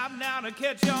better stop now to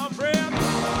catch your breath.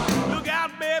 Look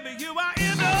out, baby, you are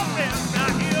in the mess. Now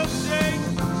hip shake,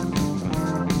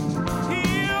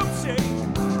 hip shake.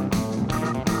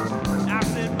 I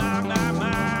said, my,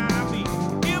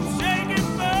 hip shaking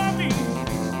for me.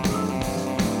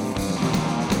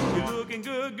 You're looking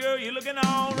good, girl, you're looking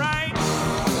all right.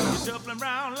 You're shuffling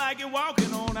around like you're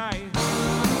walking on ice.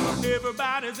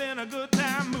 Everybody's in a good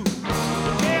time mood.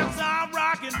 The dance are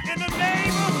rocking in the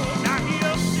neighborhood. Now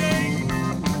hip shake,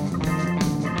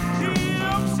 hip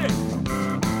shake.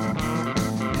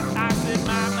 I said,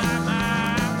 my,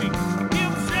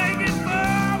 hip shaking for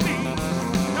me.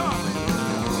 Come on,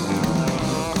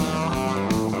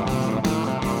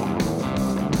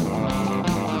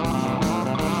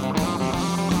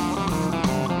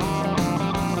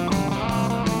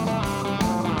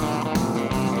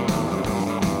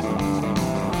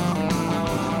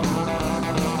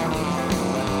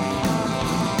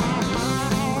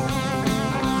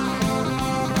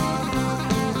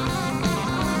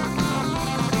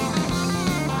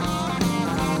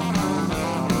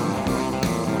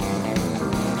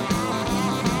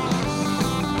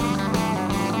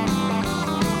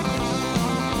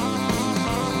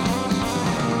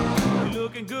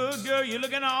 you're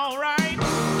looking all right.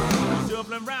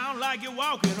 Shuffling around like you're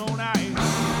walking on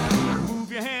ice.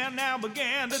 Move your hand now,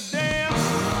 begin to dance.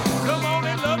 Come on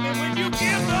and love me when you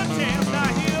get the chance. Now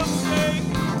hip shake,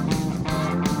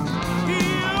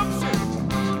 hip shake.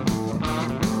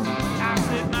 I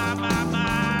said, my,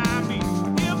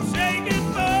 hip shaking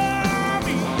for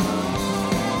me.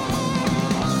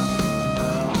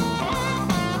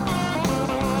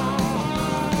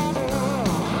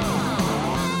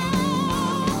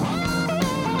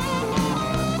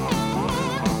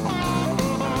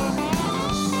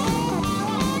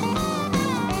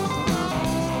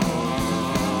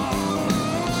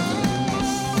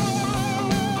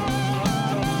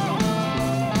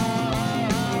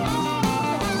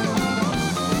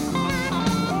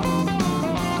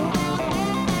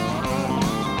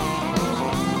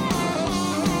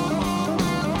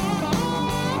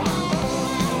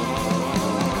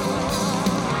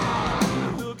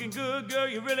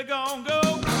 You really gonna go?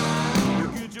 You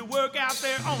get your work out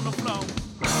there on the floor.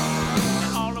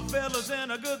 And all the fellas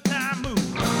in a good time mood.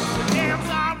 The jams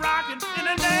are rocking in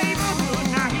the neighborhood.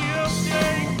 Now hip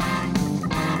shake,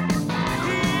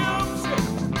 hip shake.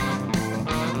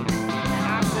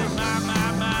 I said, my,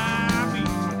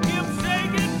 hip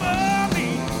shaking for me.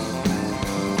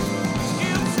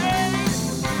 Hip shake,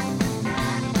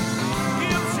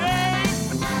 hip shake.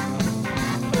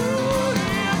 Ooh,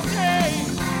 hip shake.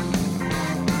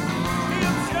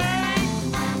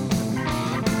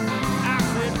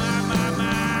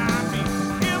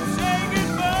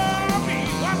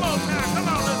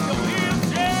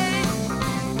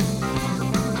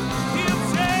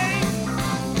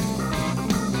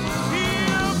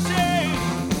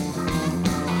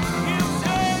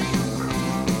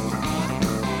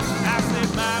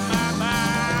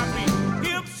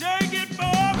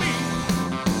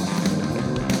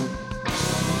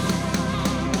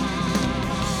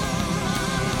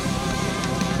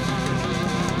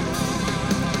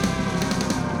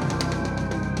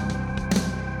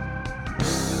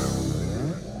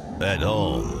 At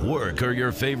home, work, or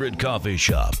your favorite coffee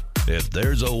shop, if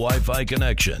there's a Wi-Fi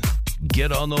connection,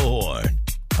 Get on the Horn,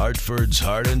 Hartford's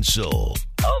heart and soul.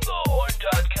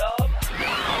 OnTheHorn.com.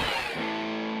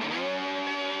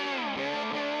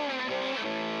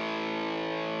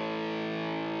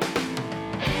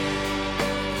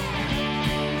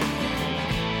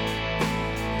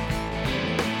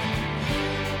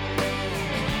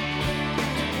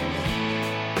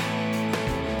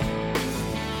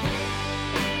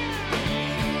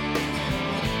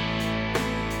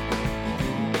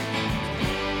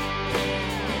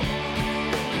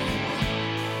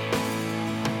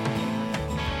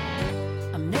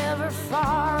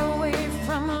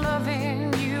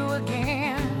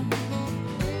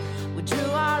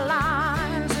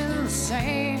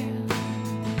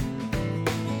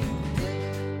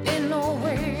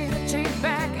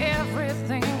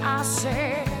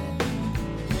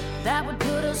 That would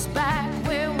put us back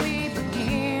where we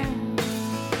began.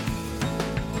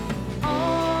 On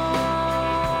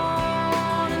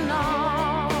and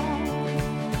on,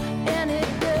 and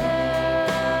it goes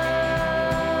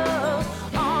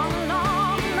on and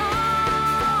on and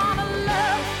on. I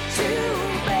love to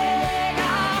beg,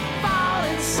 I fall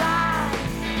inside.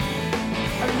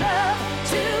 I love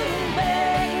to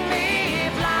beg me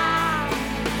blind.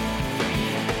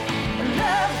 I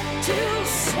love to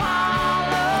swallow.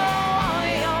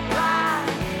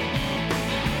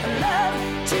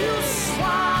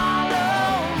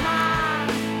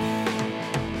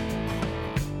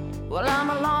 Well, I'm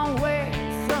a long way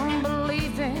from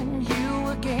believing you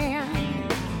again.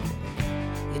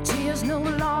 Your tears no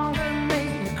longer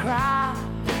make me cry,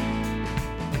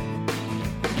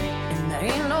 and there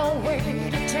ain't no way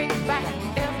to take back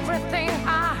everything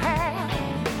I had,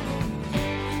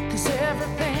 'cause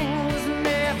everything was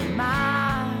never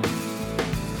mine.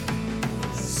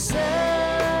 So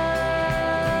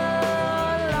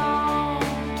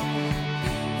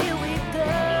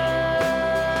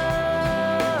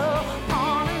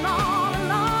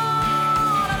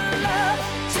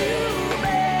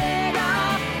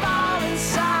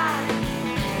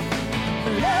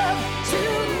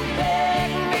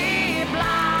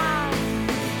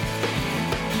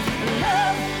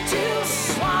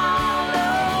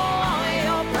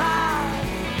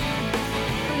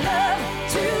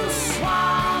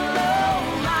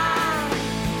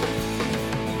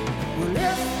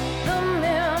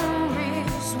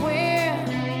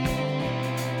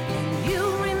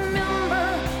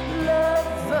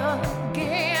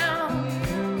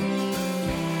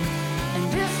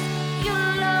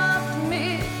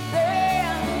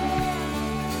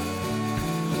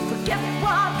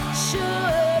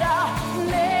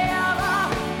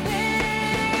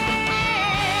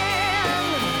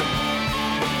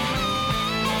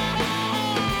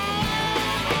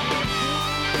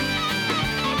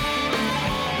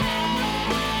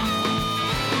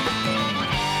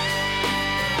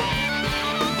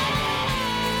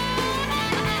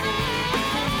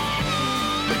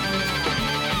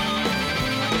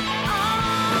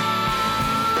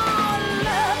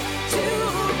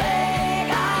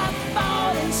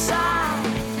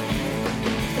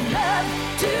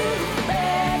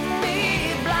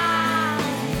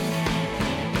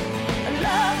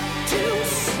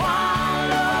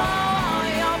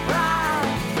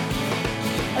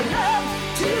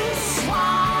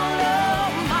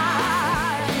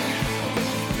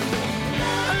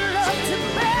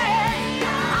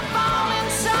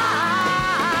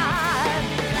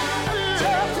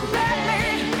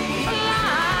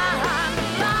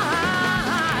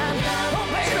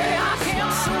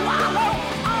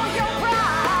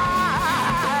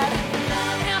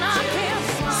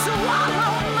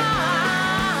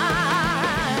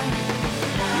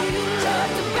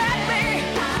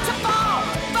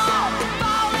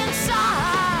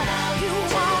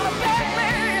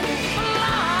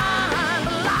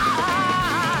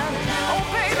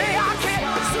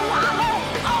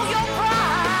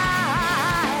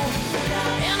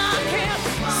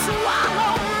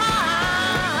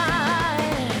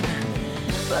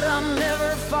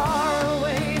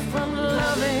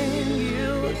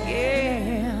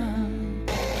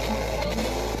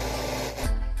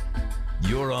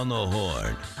On the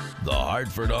Horn, the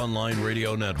Hartford Online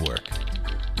Radio Network.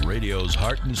 Radio's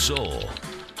heart and soul.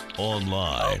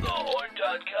 Online.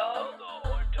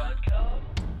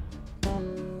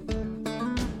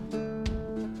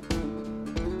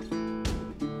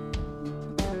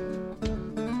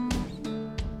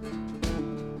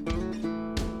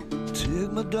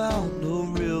 Take me down the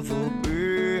river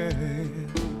bed,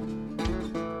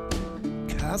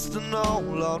 casting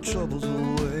all our troubles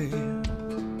away.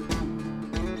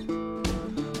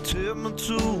 Take me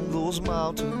to those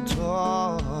mountain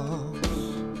tops,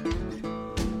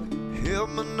 Help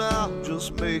me now,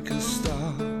 just make a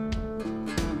stop.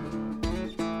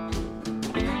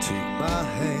 Take my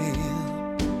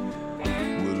hand,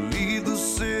 we'll leave the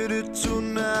city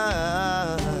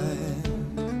tonight.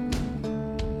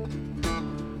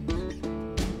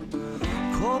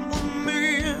 Come with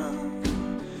me,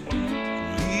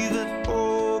 leave it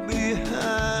all behind.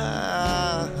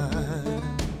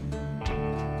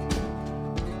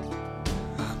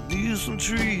 I need some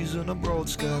trees and a broad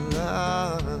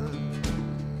skyline,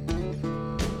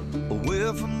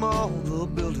 away from all the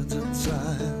buildings and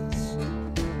signs.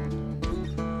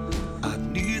 I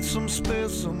need some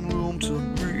space, some room to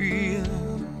breathe,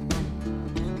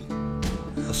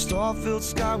 a star-filled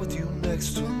sky with you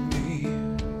next to me.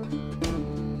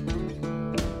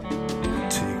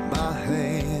 Take my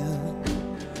hand,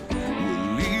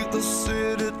 we'll leave the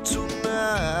city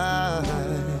tonight.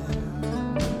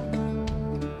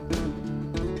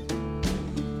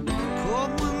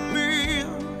 Come with me,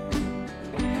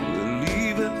 we'll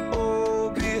leave it all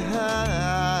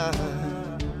behind.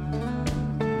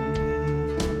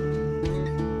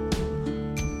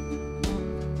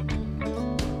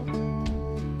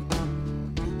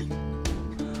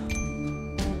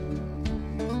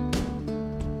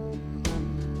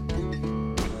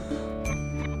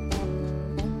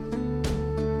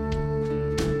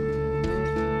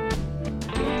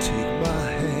 Take my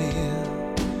hand,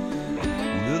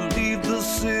 we'll leave the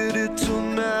city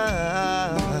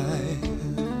tonight.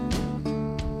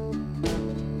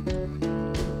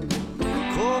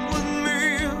 Come with me,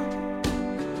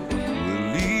 we'll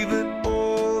leave it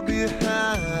all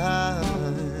behind.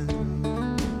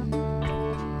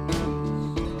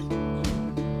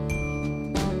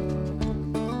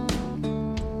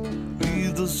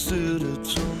 Leave the city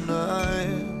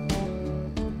tonight.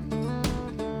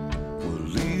 We'll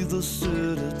leave the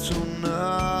city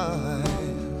tonight.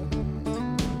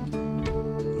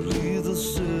 Leave the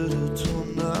city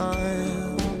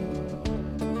tonight.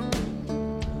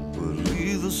 We'll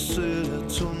leave the city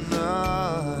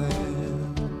tonight.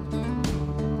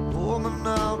 Woman,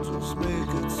 now just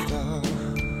make it stop.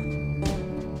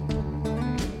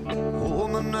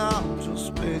 Woman, now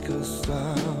just make it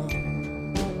stop.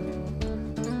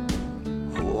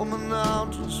 Woman, now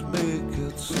just make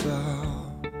it stop.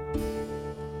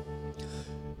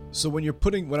 So when I'm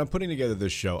putting together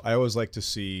this show, I always like to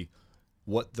see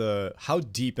how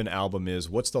deep an album is.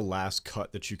 What's the last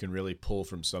cut that you can really pull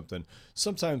from something?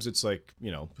 Sometimes it's like,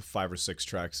 5 or 6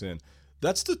 tracks in.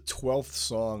 That's the 12th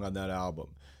song on that album.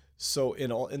 So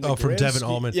from Devin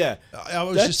Allman. Yeah, I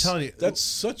was just telling you, that's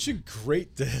such a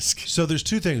great disc. So there's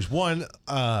two things. One,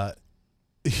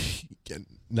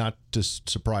 not to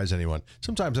surprise anyone,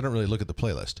 sometimes I don't really look at the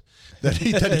playlist that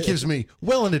he gives me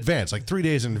well in advance, like 3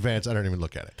 days in advance. I don't even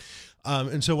look at it.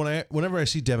 And so whenever I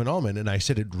see Devin Allman, and I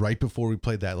said it right before we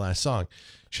played that last song,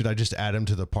 should I just add him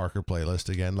to the Parker playlist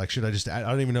again? Like, should I just add,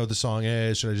 I don't even know what the song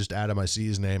is. Should I just add him? I see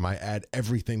his name. I add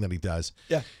everything that he does.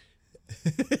 Yeah,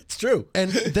 it's true.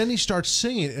 And then he starts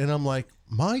singing, and I'm like,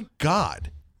 my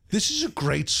God, this is a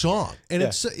great song. And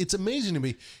it's amazing to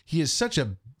me. He is such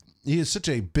a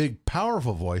big,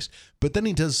 powerful voice, but then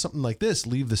he does something like this,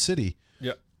 Leave the City.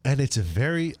 Yeah. And it's a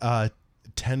very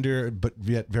tender but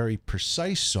yet very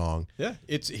precise song. Yeah.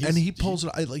 He pulls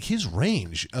it, like his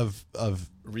range of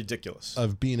ridiculous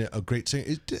of being a great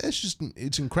singer.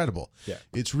 It's incredible. Yeah.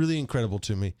 It's really incredible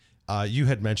to me. You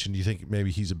had mentioned you think maybe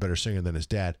he's a better singer than his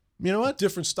dad. You know what?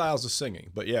 Different styles of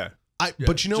singing, but yeah.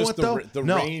 But you know what, though? The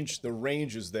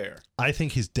range is there. I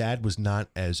think his dad was not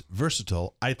as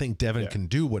versatile. I think Devin can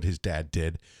do what his dad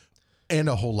did and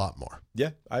a whole lot more.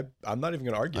 Yeah, I'm not even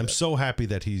going to argue I'm that. so happy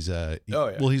that he's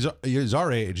he's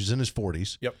our age. He's in his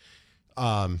 40s. Yep.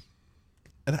 And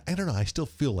I don't know. I still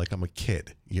feel like I'm a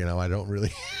kid. I don't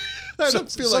really.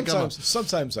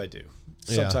 Sometimes I do.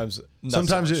 Sometimes not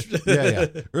so much. Yeah.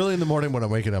 Early in the morning when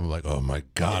I'm waking up, I'm like, oh my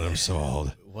God, I'm so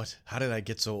old. What? How did I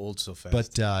get so old so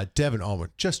fast? But Devin Allman,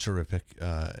 just terrific,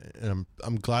 and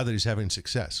I'm glad that he's having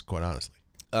success. Quite honestly.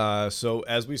 So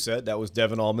as we said, that was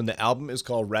Devin Allman. The album is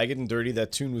called Ragged and Dirty.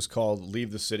 That tune was called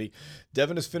Leave the City.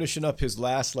 Devin is finishing up his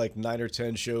last 9 or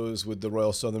 10 shows with the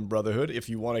Royal Southern Brotherhood. If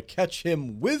you want to catch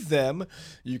him with them,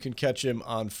 you can catch him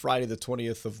on Friday the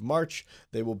 20th of March.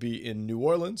 They will be in New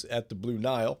Orleans at the Blue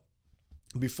Nile.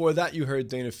 Before that, you heard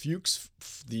Dana Fuchs,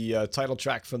 the title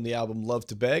track from the album Love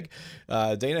to Beg.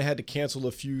 Dana had to cancel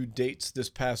a few dates this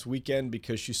past weekend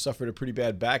because she suffered a pretty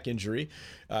bad back injury.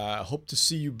 Hope to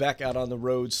see you back out on the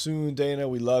road soon, Dana.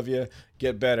 We love you.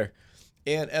 Get better.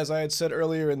 And as I had said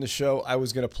earlier in the show, I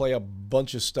was going to play a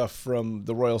bunch of stuff from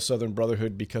the Royal Southern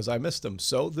Brotherhood because I missed them.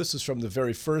 So this is from the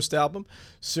very first album,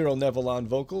 Cyril Neville on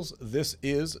vocals. This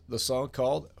is the song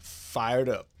called Fired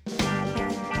Up.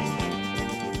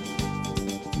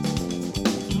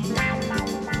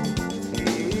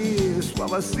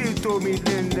 Suavecito, mi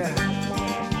linda.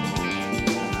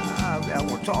 I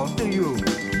want to talk to you.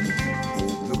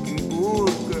 Looking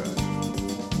good, girl.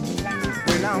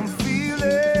 When I'm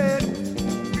feeling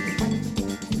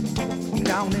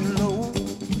down and low,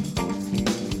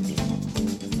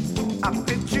 I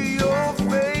picture your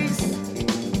face.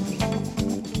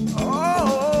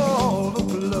 Oh, the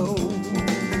glow.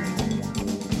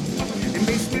 It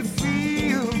makes me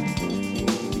feel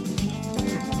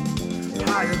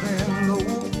higher than low.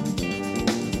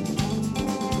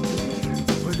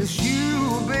 But it's you,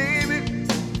 baby.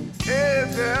 Yeah,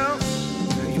 girl.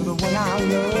 You're the one I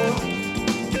love.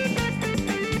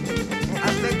 I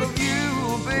think of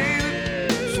you, baby.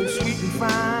 So sweet and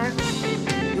fine.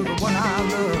 You're the one I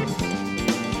love.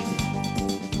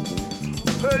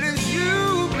 But it's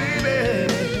you, baby.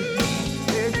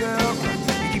 Yeah, girl.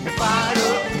 You keep me fired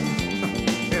up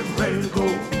and ready to go.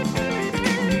 You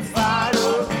keep me fired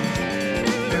up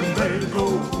and ready to go.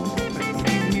 You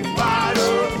keep me fired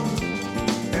up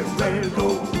and ready to go.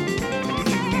 You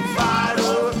keep me fired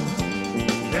up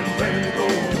and ready to go.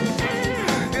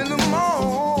 In the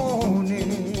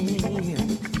morning,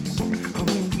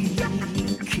 when we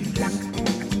kiss.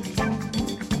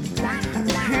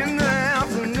 In the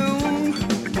afternoon,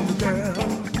 girl,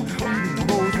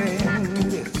 more than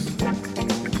this.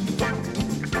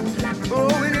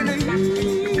 Oh, and in the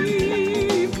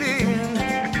evening,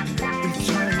 we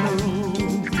turn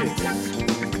bliss.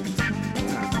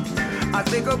 I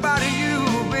think about you,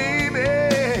 baby.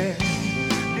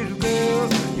 Little girl,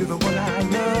 you're the one I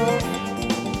love.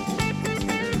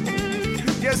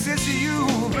 Yes, it's you,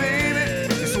 baby.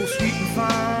 You're so sweet and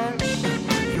fine.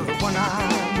 You're the one I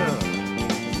love.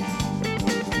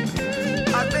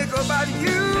 I think about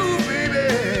you, baby.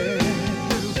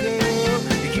 Little girl,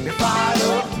 you keep me fired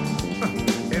up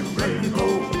and ready to go.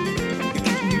 You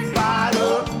keep me fired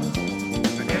up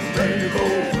and ready to go.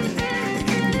 You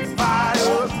keep me fired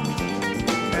up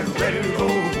and ready to go.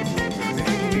 You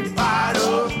keep me fired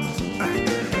up.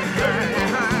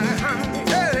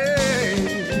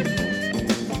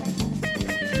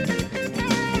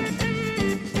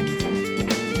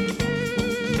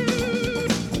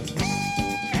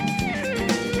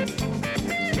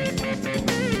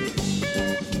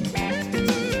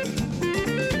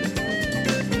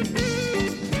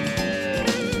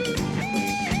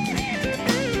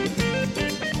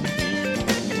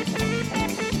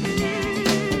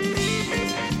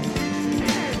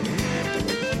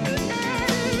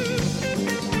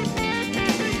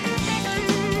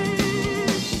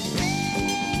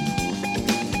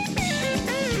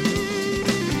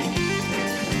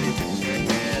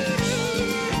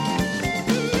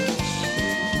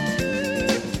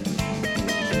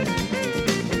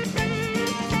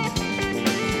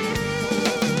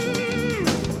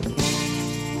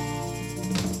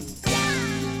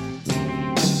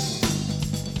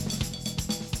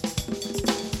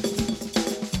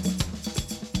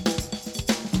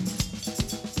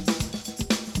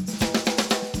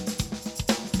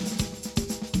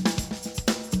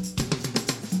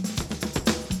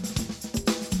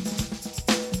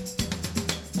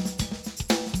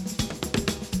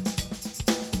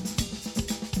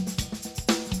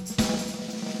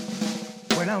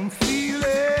 When I'm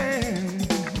feeling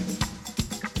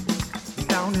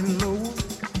down and low,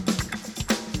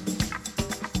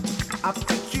 I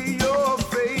picture your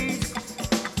face.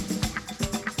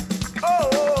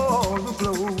 Oh, the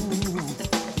glow.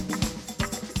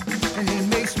 And it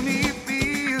makes me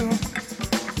feel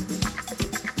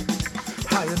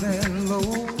higher than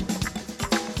low.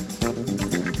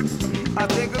 I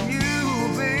think of you,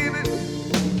 baby.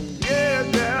 Yeah,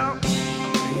 girl.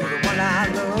 You're the one I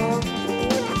love.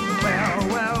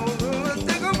 Well,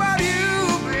 think about you,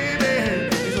 baby.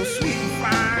 You're so sweet and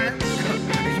fine.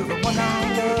 You're the one I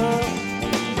love.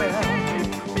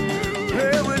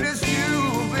 Well, when it's you,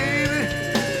 baby.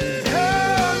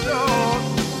 Yeah, Lord.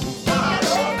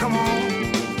 Come on,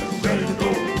 ready to go.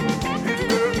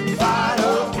 You're fired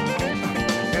up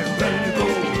and ready to go.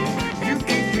 You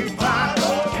keep me fired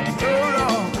up, oh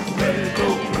Lord.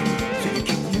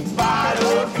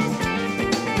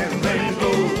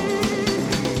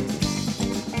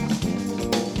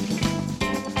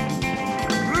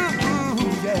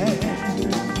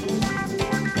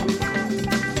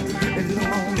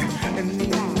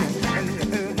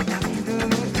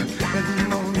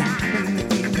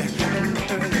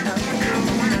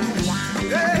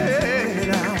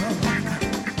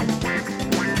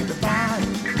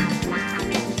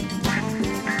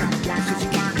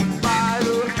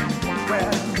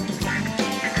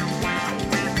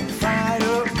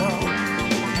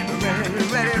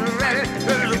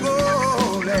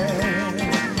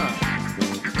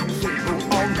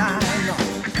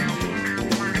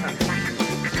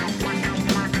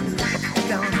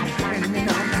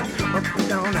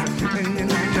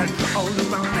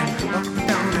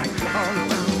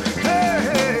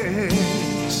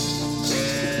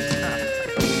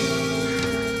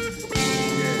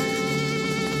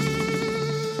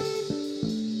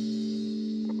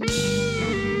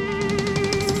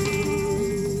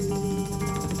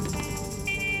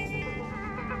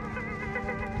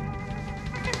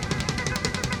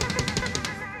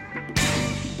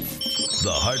 The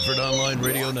Hartford Online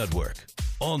Radio Network.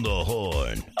 On the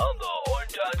Horn.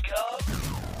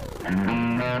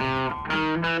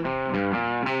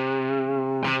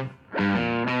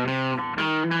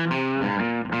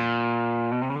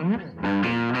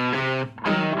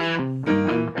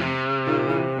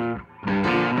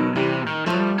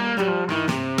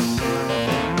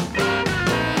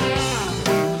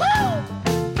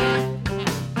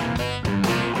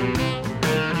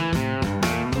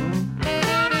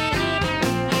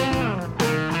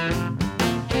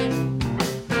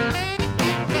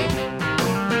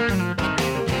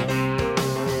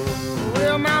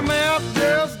 Well, my math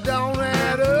just don't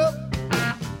add up.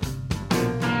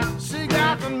 She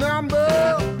got the number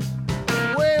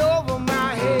way over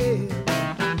my head.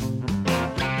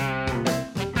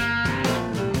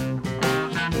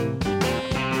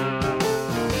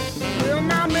 Well,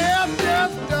 my math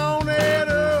just don't add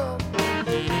up.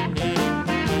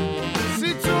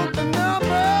 She took the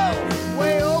number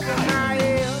way over my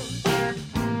head.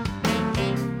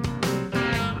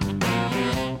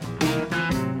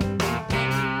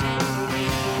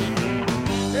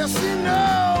 Yeah, she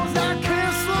knows I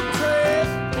can't subtract.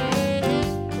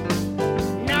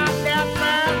 Not that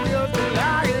fast, just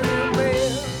lying in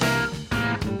bed.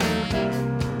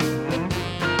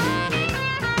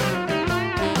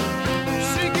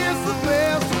 She gets the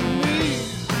best of me.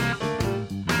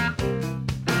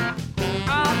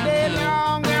 All day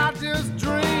long I just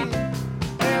dream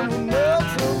and we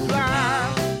multiply.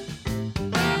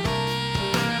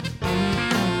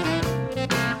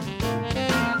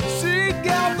 She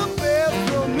got the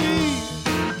best of me.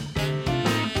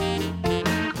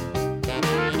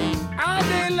 All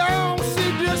day long she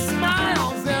just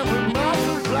smiles and we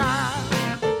multiply.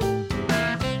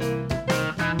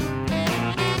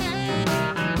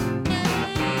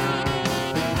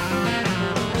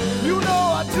 You know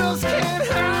I just can't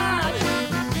hide.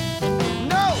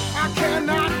 No, I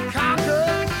cannot conquer.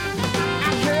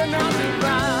 I cannot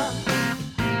divide.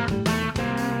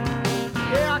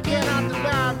 Yeah, I cannot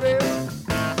divide, baby.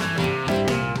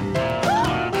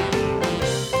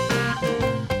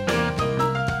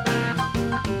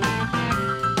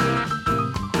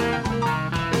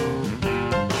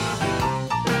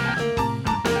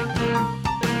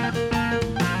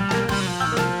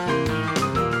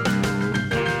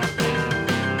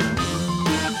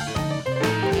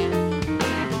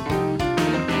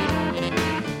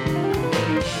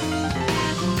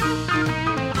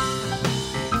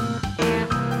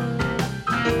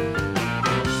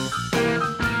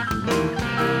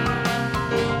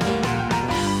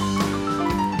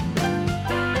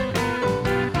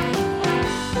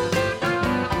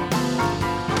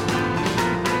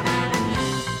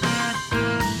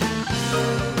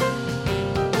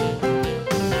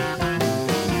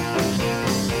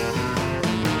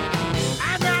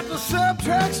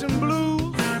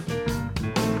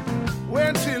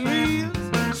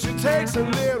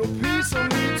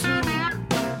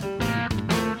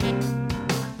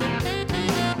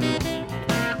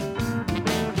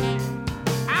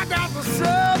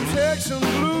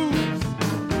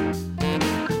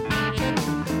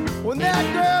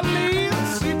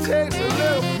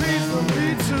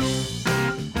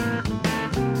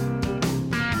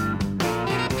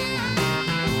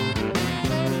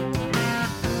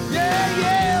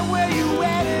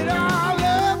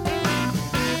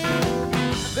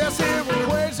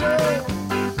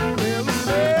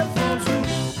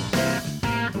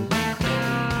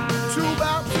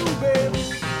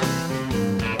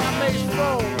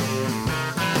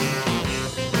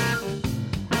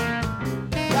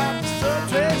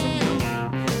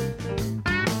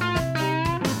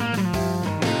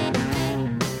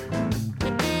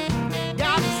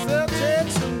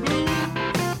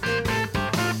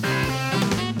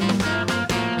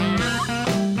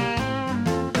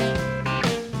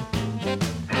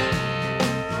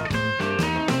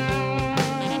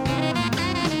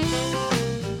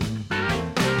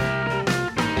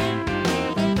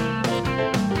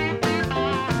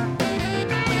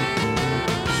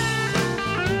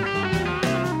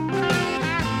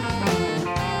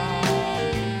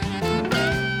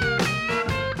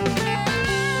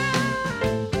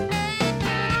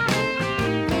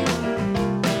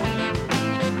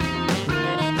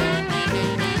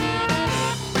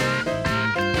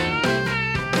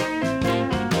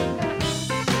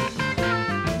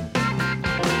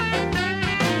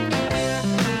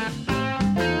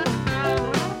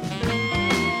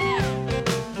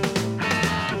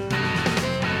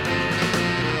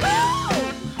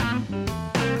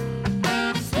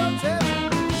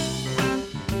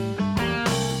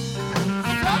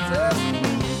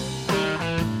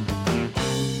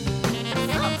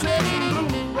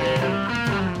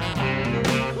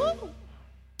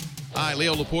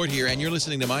 Leo Laporte here, and you're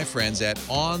listening to my friends at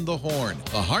On the Horn,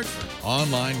 the Hartford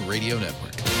Online Radio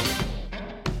Network.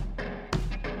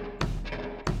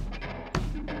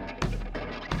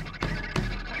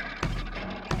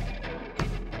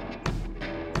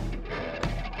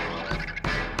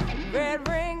 Red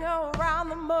ring around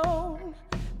the moon,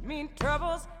 mean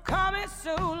trouble's coming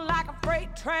soon like a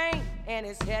freight train, and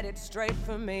it's headed straight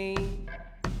for me.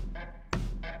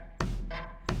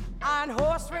 Iron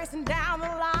horse racing down the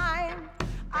line,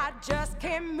 I just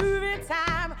can't move in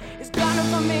time. It's gunning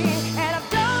for me, and I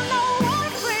don't know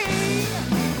what to see.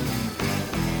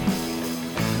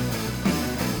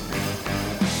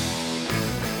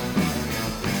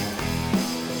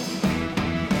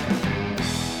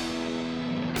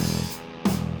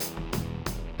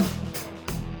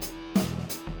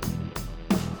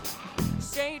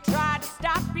 Say you tried to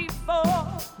stop before.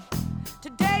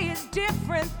 Today is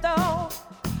different though.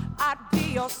 I'd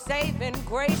be your saving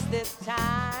grace this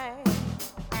time.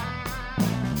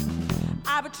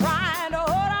 I've been trying to hold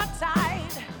on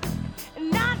tight and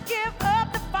not give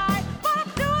up the fight, but I'm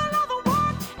doing all the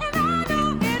work and I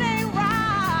know it ain't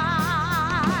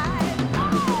right.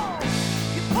 Oh,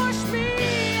 you push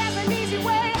me as an easy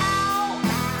way out,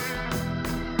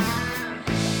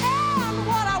 and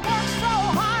what I worked so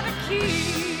hard to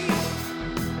keep.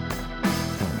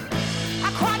 I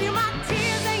cried you my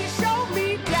tears and you showed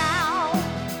me down.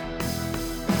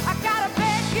 I gotta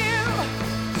beg you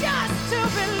just to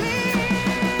believe.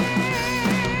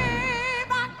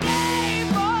 I gave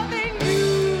more than you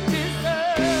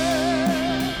deserve.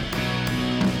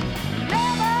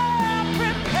 Never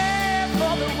prepared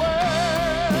for the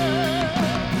world.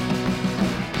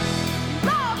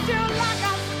 Loved you like I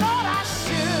thought I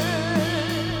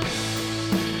should.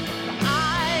 I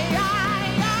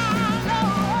know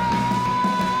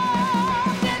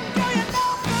didn't do you no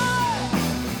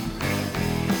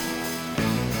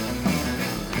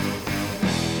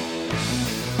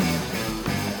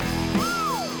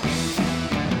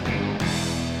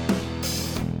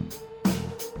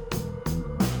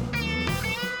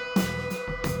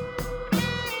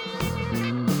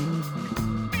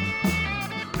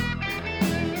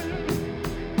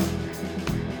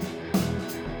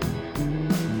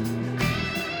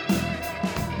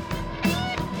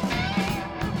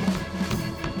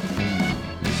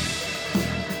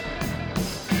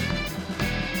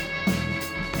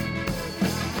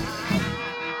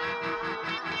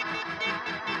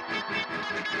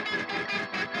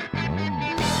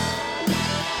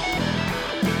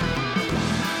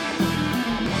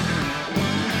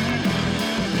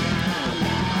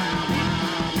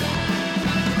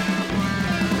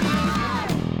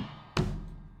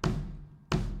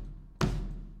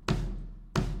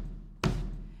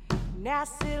Now I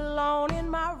sit alone in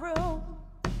my room.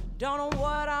 Don't know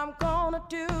what I'm gonna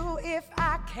do if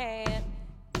I can't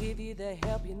give you the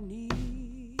help you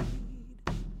need.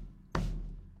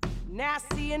 Now I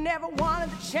see you never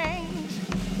wanted to change.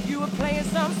 You were playing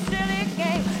some silly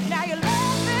game. Now you're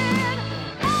laughing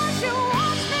as you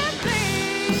watch me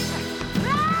bleed.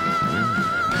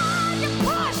 Ah, you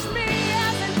push me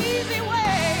as an easy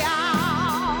way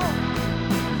out,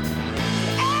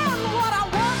 and what I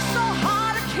worked so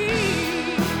hard to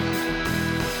keep.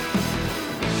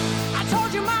 I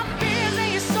told you my fears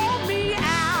and you sold me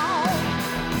out.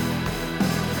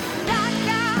 I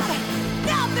got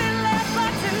nothing left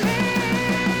but to live.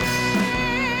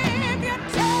 You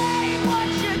take what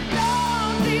you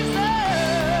don't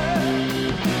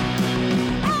deserve,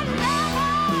 and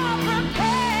never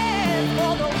prepared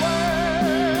for the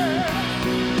world.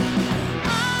 I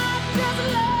just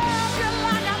love you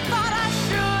like I thought I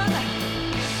should.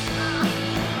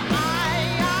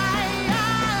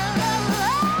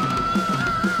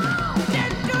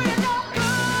 Didn't do you no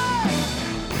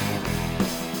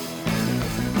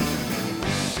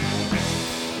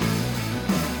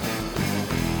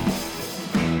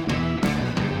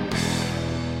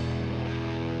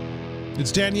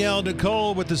It's Danielle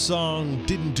Nicole with the song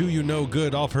Didn't Do You No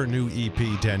Good off her new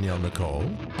EP, Danielle Nicole.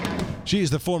 She is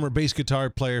the former bass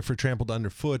guitar player for Trampled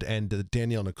Underfoot, and the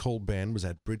Danielle Nicole Band was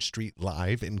at Bridge Street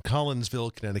Live in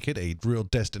Collinsville, Connecticut, a real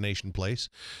destination place.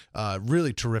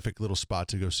 Really terrific little spot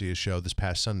to go see a show this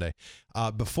past Sunday.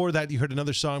 Before that, you heard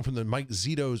another song from Mike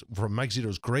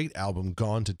Zito's great album,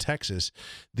 Gone to Texas.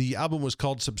 The album was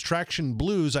called Subtraction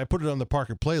Blues. I put it on the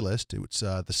Parker playlist. It's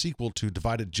the sequel to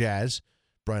Divided Jazz,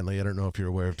 Brian Lee, I don't know if you're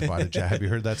aware of Divided Jazz. Have you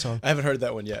heard that song? I haven't heard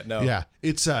that one yet. No. Yeah,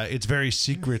 it's very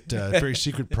secret, very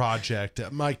secret project.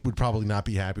 Mike would probably not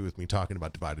be happy with me talking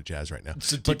about Divided Jazz right now.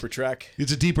 It's a deeper track.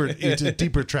 It's a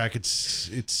deeper track.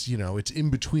 It's in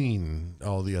between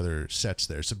all the other sets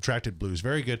there. Subtracted Blues,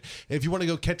 very good. If you want to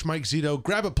go catch Mike Zito,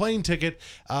 grab a plane ticket.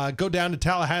 Go down to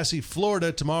Tallahassee,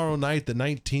 Florida tomorrow night, the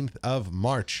 19th of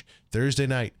March, Thursday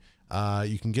night.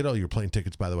 You can get all your plane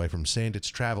tickets, by the way, from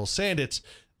Sandits Travel. Sandits,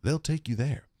 they'll take you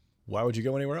there. Why would you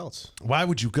go anywhere else? Why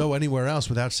would you go anywhere else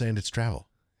without Sandits Travel?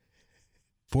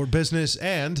 For business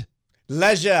and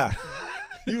leisure.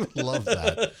 You love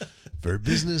that. For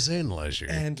business and leisure.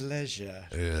 And leisure.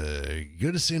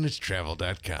 Go to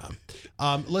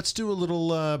sanditstravel.com. Let's do a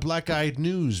little black-eyed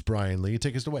news, Brian Lee.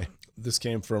 Take us away. This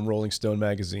came from Rolling Stone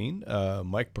magazine.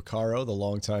 Mike Porcaro, the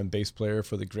longtime bass player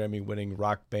for the Grammy-winning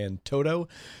rock band Toto,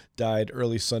 died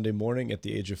early Sunday morning at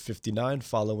the age of 59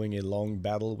 following a long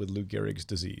battle with Lou Gehrig's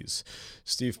disease.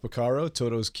 Steve Porcaro,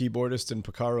 Toto's keyboardist and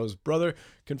Porcaro's brother,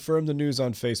 confirmed the news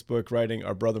on Facebook, writing,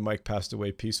 "Our brother Mike passed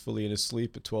away peacefully in his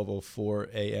sleep at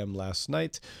 12:04 a.m. last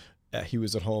night. He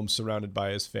was at home surrounded by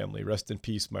his family. Rest in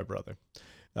peace, my brother."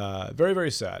 Very,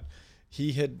 very sad.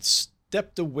 He had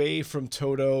stepped away from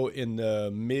Toto in the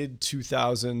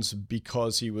mid-2000s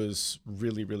because he was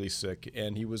really, really sick.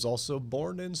 And he was also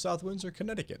born in South Windsor,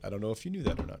 Connecticut. I don't know if you knew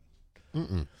that or not.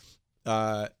 Mm-mm.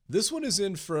 This one is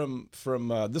in from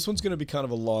this one's going to be kind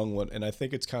of a long one, and I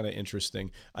think it's kind of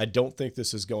interesting. I don't think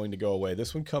this is going to go away.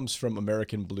 This one comes from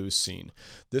American Blues Scene.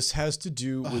 This has to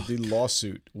do with the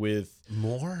lawsuit with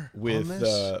Blurred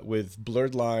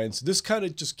Lines. This kind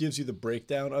of just gives you the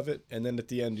breakdown of it, and then at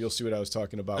the end you'll see what I was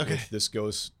talking about. Okay.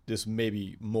 With this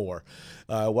maybe more.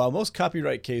 While most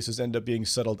copyright cases end up being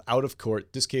settled out of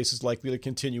court, this case is likely to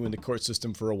continue in the court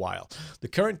system for a while. The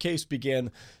current case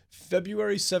began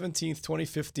February 17th,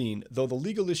 2015, though the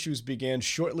legal issues began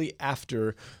shortly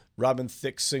after Robin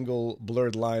Thicke's single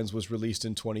Blurred Lines was released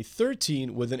in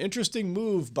 2013, with an interesting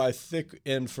move by Thicke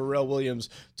and Pharrell Williams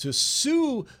to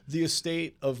sue the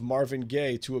estate of Marvin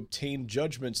Gaye to obtain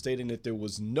judgment stating that there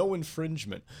was no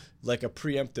infringement, like a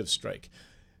preemptive strike.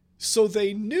 So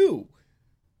they knew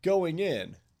going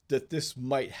in that this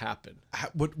might happen.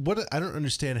 What I don't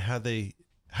understand how do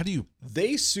you...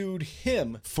 They sued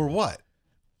him. For what?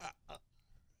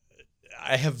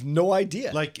 I have no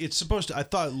idea. Like, it's supposed to... I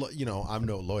thought, I'm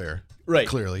no lawyer. Right.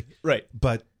 Clearly. Right.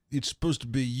 But it's supposed to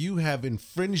be, you have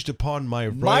infringed upon my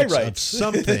rights of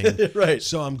something. Right.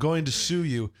 So I'm going to sue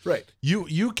you. Right.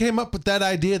 You came up with that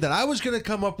idea that I was going to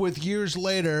come up with years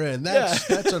later, and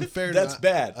that's unfair. That's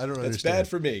bad. I don't understand. That's bad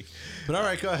for me. But all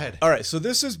right, go ahead. All right, so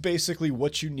this is basically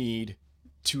what you need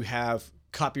to have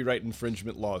copyright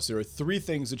infringement laws. There are three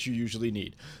things that you usually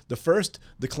need. The first,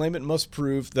 the claimant must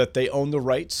prove that they own the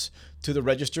rights to the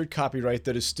registered copyright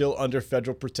that is still under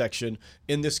federal protection.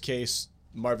 In this case,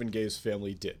 Marvin Gaye's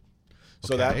family did.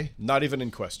 So that not even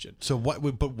in question. So what?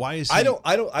 But why is he...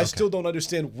 I still don't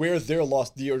understand where their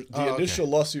initial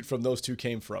lawsuit from those two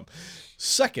came from.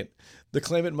 Second, the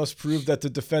claimant must prove that the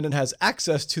defendant has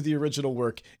access to the original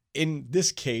work. In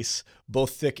this case,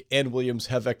 both Thicke and Williams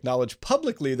have acknowledged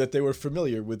publicly that they were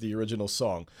familiar with the original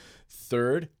song.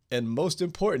 Third, and most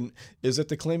important, is that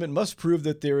the claimant must prove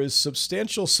that there is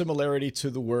substantial similarity to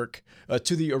the work,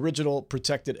 to the original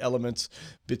protected elements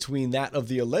between that of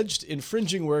the alleged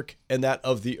infringing work and that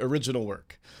of the original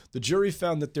work. The jury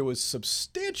found that there was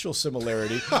substantial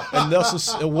similarity and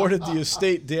thus awarded the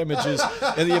estate damages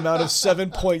in the amount of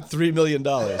 $7.3 million.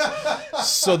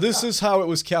 So this is how it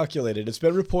was calculated. It's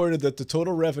been reported that the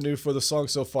total revenue for the song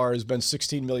so far has been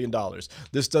 $16 million.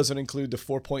 This doesn't include the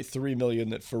 $4.3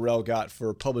 million that Pharrell got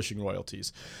for publishing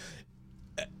royalties.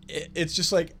 It's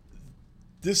just like,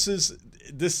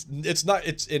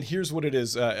 and here's what it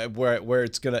is, where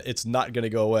it's not gonna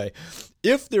go away.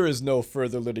 If there is no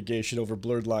further litigation over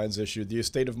Blurred Lines issue, the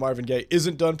estate of Marvin Gaye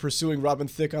isn't done pursuing Robin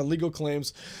Thicke on legal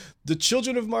claims. The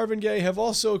children of Marvin Gaye have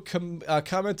also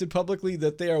commented publicly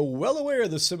that they are well aware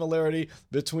of the similarity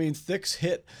between Thicke's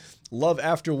hit Love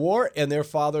After War and their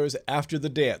father's After the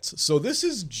Dance. So this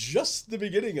is just the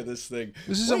beginning of this thing.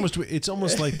 It's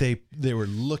almost like they were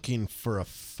looking for a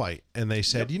fight, and they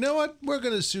said, You know what? We're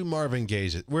going to sue Marvin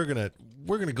Gaye. We're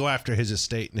going to go after his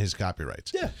estate and his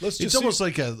copyrights. Yeah, it's almost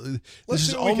like this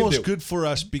is almost good for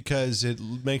us because it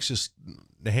makes us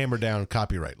hammer down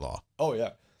copyright law. Oh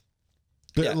yeah.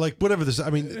 But like whatever this, I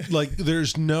mean, like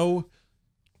there's no,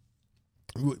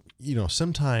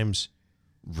 sometimes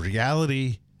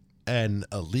reality and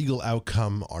a legal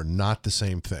outcome are not the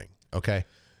same thing. Okay.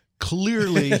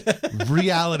 Clearly,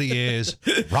 reality is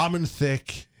Robin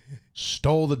Thicke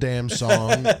stole the damn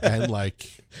song and like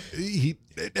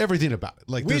everything about it.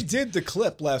 Like we did the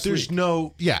clip last week. There's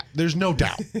no doubt. There's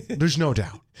no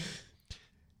doubt.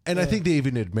 And I think they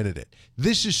even admitted it.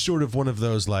 This is sort of one of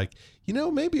those like,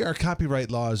 maybe our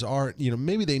copyright laws aren't,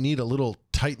 maybe they need a little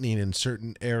tightening in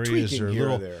certain areas, tweaking or a here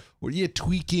little, or there.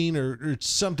 Tweaking or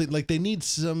something. Like they need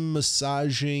some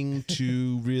massaging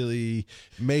to really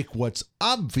make what's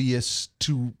obvious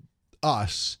to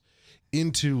us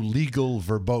into legal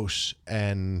verbose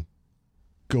and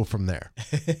go from there.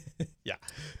 Yeah.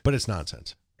 But it's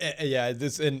nonsense. Yeah,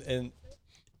 this and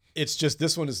it's just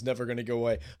this one is never going to go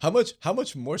away. How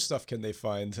much more stuff can they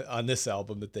find on this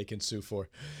album that they can sue for?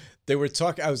 They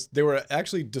were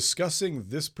actually discussing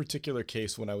this particular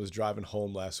case when I was driving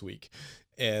home last week.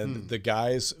 And the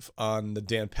guys on the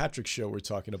Dan Patrick Show were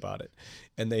talking about it.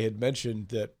 And they had mentioned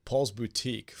that Paul's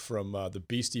Boutique from the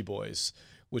Beastie Boys,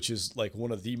 which is like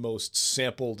one of the most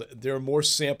sampled. There are more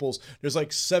samples. There's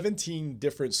like 17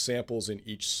 different samples in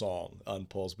each song on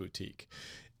Paul's Boutique.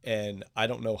 And I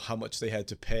don't know how much they had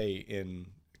to pay in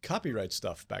copyright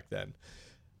stuff back then.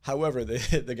 However,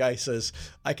 the guy says,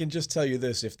 I can just tell you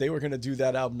this. If they were going to do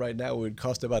that album right now, it would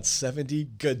cost about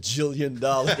 $70 gajillion.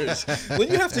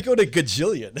 When you have to go to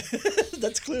gajillion,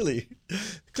 that's clearly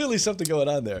something going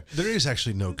on there. There is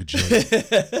actually no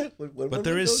gajillion. But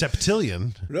there is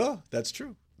septillion. No, that's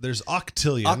true. There's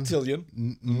octillion. Octillion.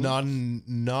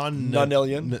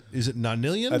 Nonillion. Is it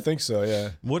nonillion? I think so,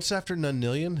 yeah. What's after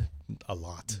nonillion? A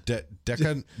lot.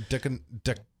 Decillion?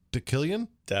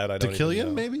 That I don't Decillion, even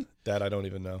know. Maybe? That I don't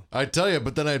even know. I tell you,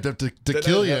 but then I have to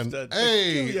decillion.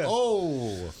 Hey,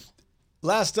 oh.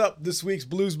 Last up, this week's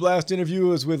Blues Blast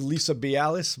interview is with Lisa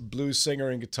Bialis, blues singer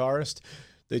and guitarist.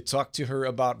 They talked to her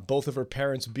about both of her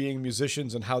parents being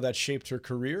musicians and how that shaped her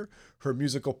career, her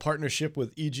musical partnership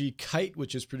with E.G. Kite,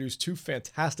 which has produced 2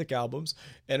 fantastic albums,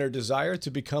 and her desire to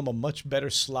become a much better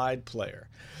slide player.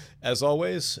 As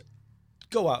always,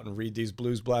 go out and read these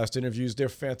Blues Blast interviews. They're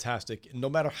fantastic. No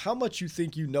matter how much you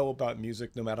think you know about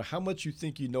music, no matter how much you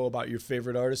think you know about your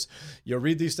favorite artists, you'll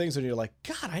read these things and you're like,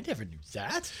 God, I never knew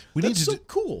that. That's so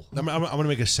cool. I'm going to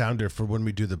make a sounder for when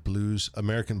we do the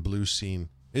American blues scene.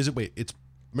 It's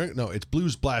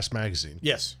Blues Blast Magazine.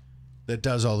 Yes. That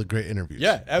does all the great interviews.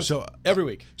 Yeah, every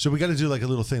week. So we got to do like a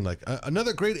little thing, like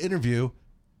another great interview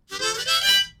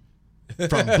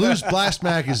from Blues Blast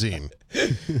Magazine.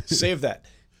 Save that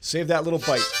little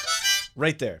bite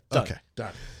right there. Done. Okay,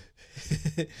 done.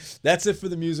 That's it for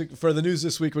the music. For the news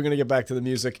this week, we're going to get back to the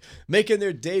music. Making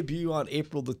their debut on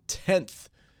April the 10th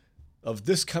of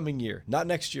this coming year. Not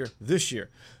next year, this year.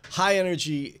 High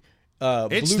energy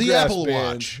it's bluegrass the Apple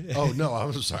band. Watch. Oh, no,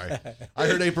 I'm sorry. I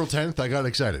heard April 10th. I got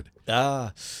excited.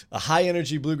 A high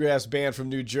energy bluegrass band from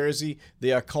New Jersey.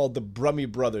 They are called the Brummy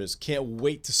Brothers. Can't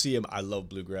wait to see them. I love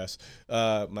bluegrass.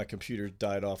 My computer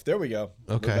died off. There we go.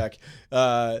 Okay. We're back.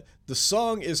 The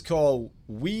song is called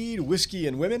Weed, Whiskey,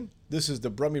 and Women. This is the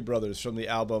Brummy Brothers from the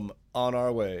album On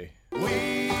Our Way.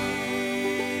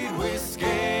 Weed, whiskey,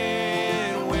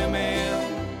 and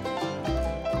women.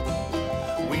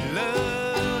 We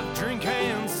love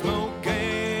drinking, smoking,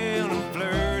 and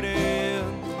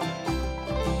flirting.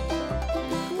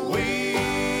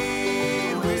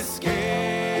 Weed, whiskey,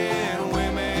 and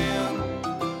women.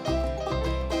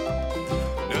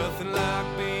 Nothing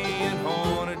like being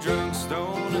horny, drunk,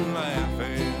 stoned, and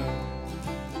laughing.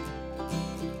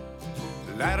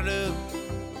 Light it up,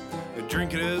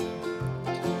 drink it up,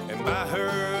 and buy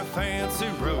her a fancy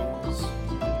rose.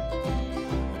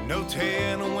 No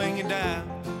telling when you die,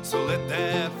 so let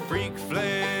that freak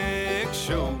flag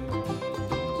show.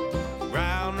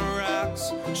 Round the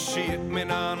rocks,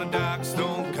 shipment on the docks,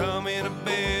 don't come in a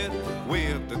bed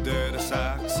with the dirty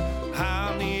socks.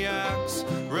 High on the ox,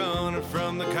 running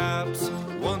from the cops.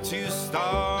 Once you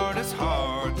start, it's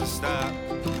hard to stop.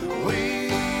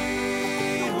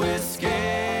 Weed, whiskey,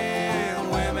 and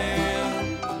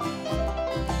women.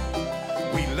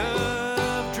 We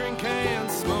love drinking,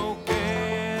 smoking,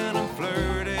 and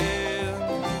flirting.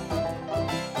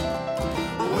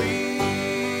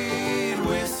 Weed,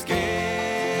 whiskey,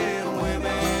 and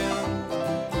women.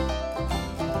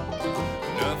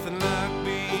 Nothing like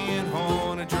being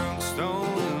horny, drunk,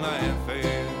 stoned, and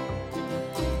laughing.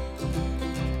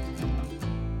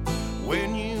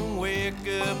 When you wake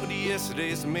up with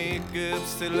yesterday's makeup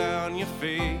still on your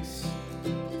face,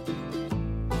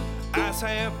 eyes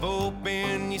half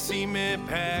open, you see me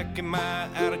packing my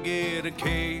alligator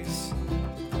case.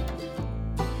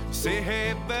 Say,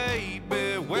 hey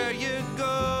baby, where you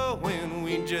going?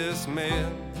 We just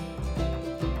met.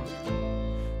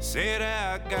 Said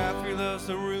I got 3 loves,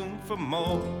 no room for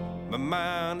more. My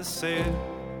mind is set.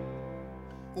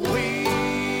 Weed,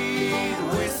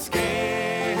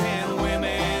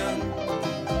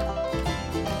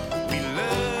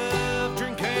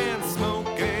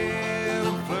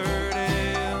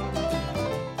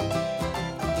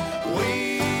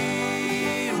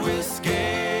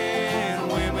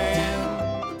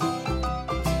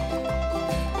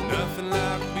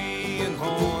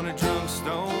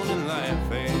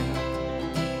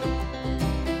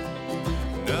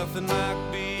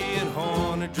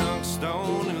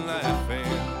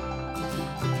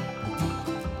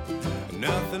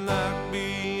 Nothing like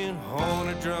being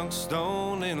haunted, drunk,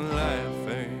 stoned, and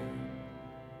laughing.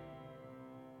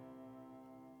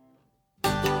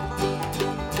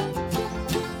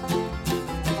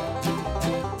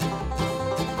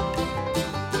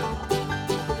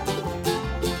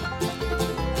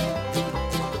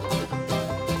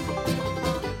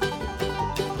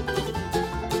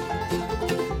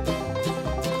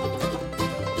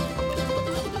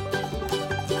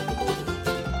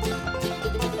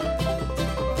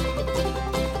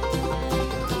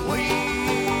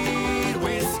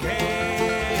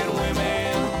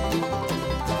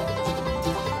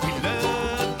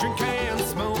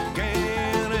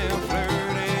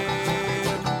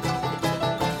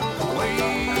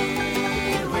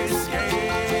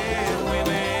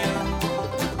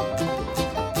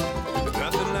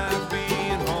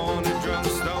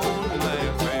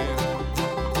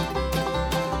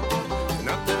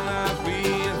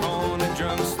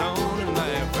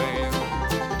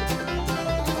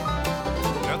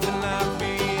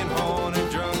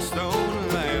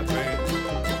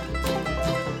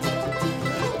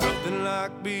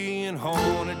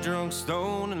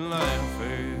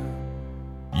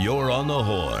 You're on the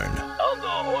horn.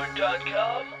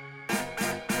 OnTheHorn.com.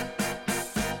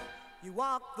 You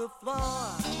walk the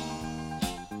floor,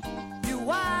 you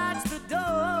watch the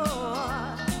door.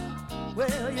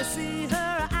 Well, you see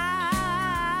her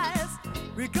eyes,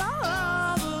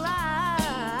 recall the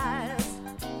lies.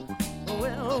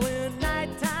 Well, when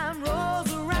nighttime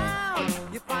rolls around,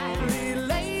 you finally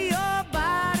lay your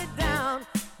body down.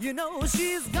 You know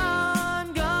she's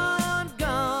gone, gone,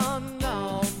 gone,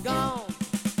 gone, gone.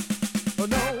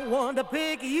 No one to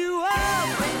pick you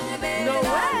up, no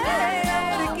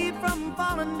way to keep from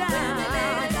falling down.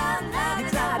 You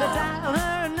try to dial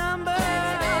her number,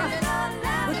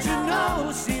 but you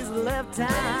know she's left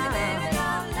town.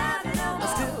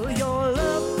 Still your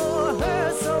love for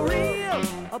her so real,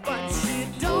 but she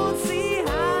don't see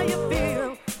how you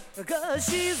feel, 'cause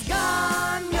she's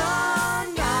gone,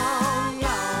 gone, gone,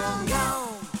 gone,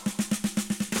 gone.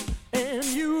 And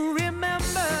you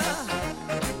remember,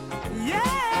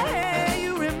 yeah,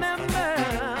 you remember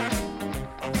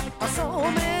so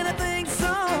many things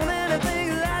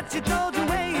that you told you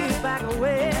way back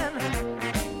when.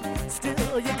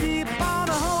 Still you keep on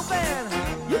hoping,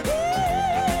 you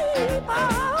keep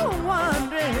on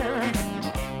wondering,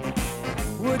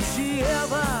 would she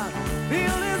ever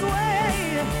feel this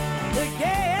way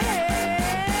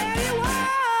again? You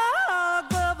walk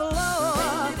the floor,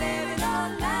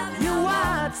 you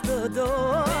watch the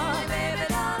door.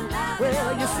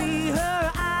 Well, you see her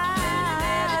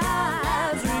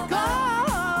eyes,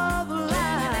 recall the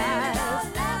lies.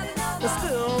 But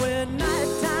still, when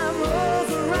nighttime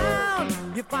rolls around,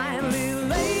 you finally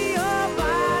lay your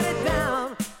body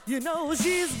down. You know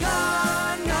she's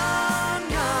gone, gone,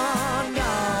 gone,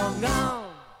 gone, gone.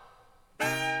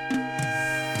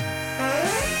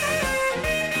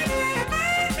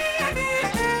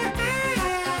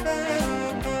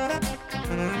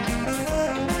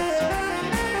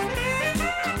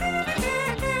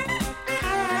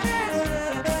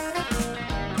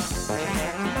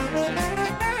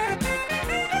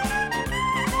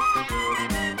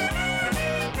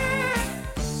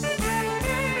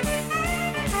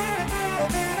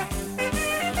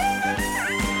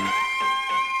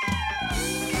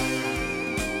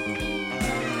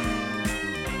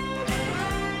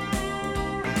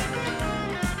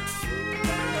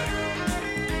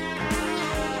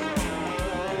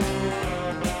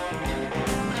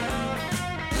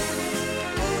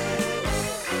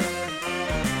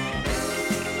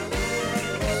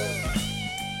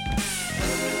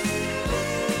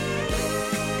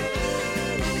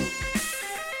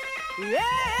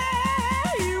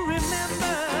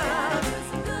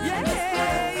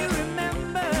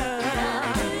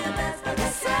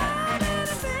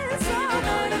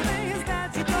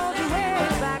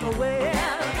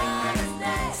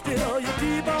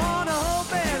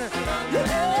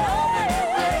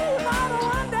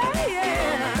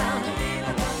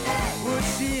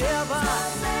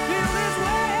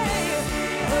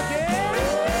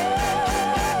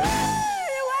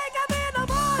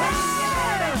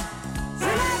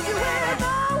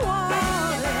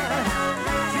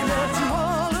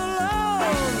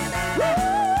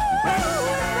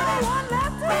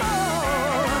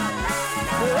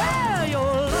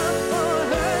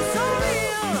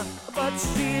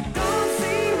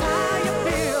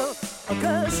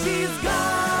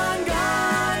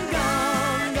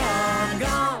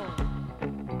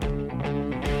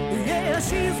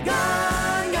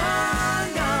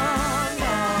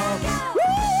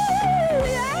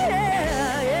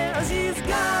 She's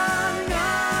gone,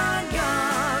 gone.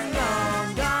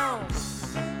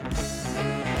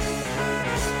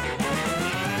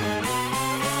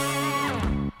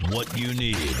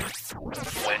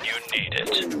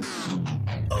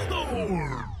 On the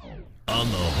Horn.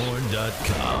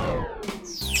 OnTheHorn.com.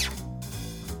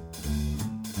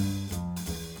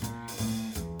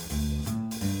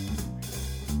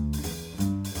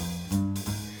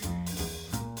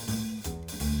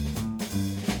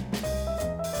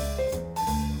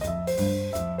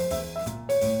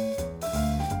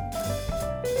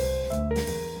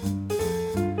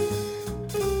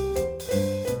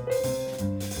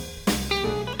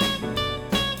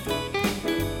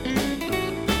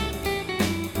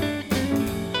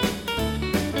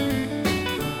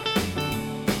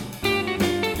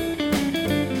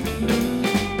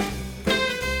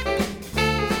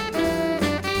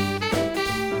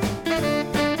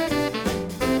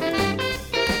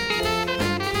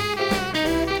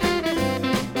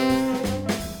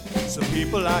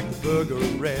 People like the burger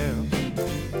rare,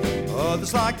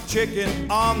 others like the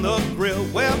chicken on the grill.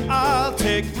 Well, I'll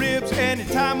take ribs any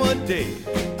time of day.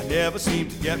 I never seem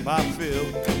to get my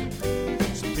fill.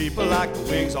 Some people like the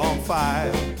wings on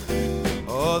fire,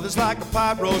 others like a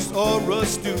pot roast or a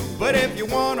stew. But if you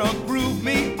wanna groove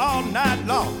me all night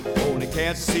long, only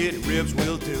Kansas City ribs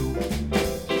will do.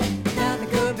 Nothing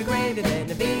could be greater than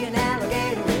to be an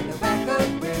alligator in a rack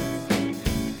of ribs.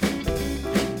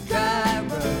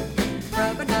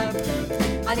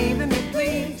 I'd even be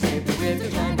pleased if the ribs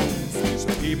are Chinese.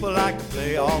 Some people like to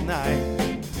play all night,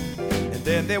 and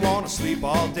then they want to sleep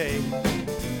all day.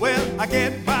 Well, I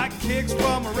get my kicks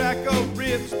from a rack of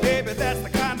ribs, baby, that's the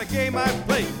kind of game I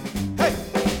play. Hey!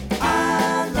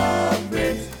 I love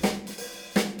ribs.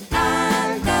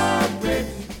 I love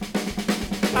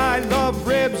ribs. I love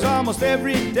ribs almost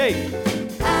every day.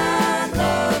 I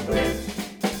love ribs.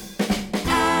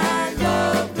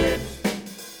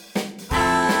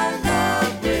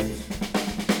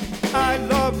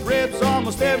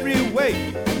 Almost every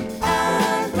way.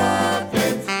 I love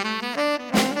ribs.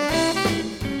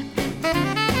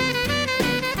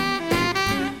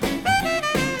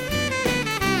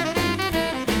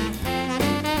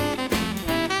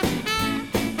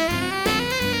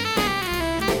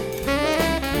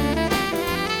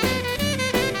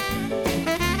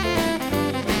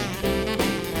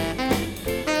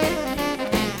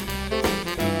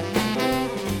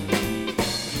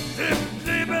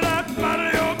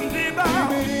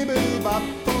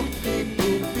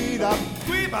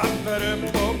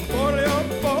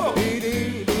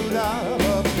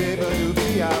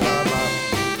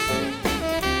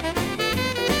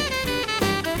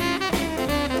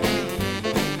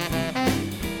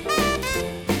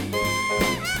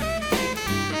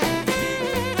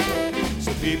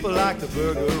 People like the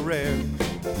burger rare,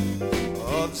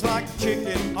 others like the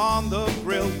chicken on the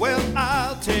grill. Well,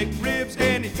 I'll take ribs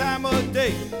any time of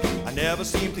day. I never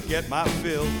seem to get my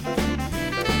fill.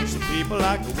 Some people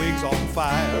like the wings on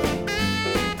fire,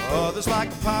 others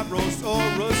like a pot roast or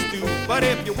a stew. But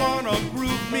if you wanna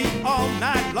groove me all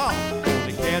night long,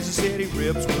 only Kansas City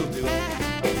ribs will do.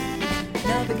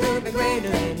 Nothing could be greater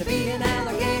than to be an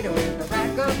alligator with a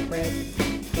rack of ribs.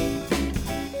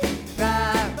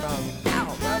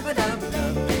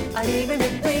 I'd even be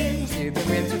pleased if the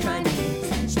ribs are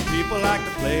Chinese. Some people like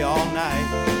to play all night,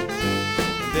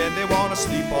 and then they want to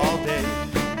sleep all day.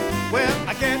 Well,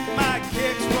 I get my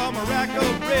kicks from a rack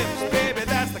of ribs, baby,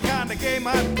 that's the kind of game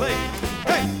I play.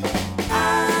 Hey!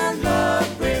 I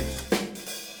love ribs.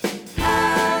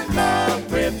 I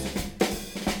love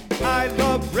ribs. I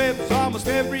love ribs almost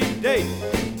every day.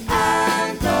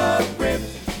 I love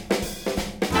ribs.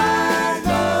 I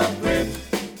love ribs.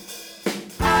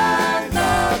 I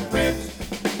love ribs.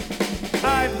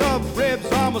 I love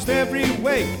ribs almost every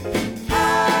way.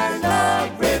 I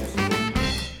love ribs.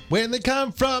 When they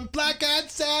come from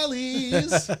Black-Eyed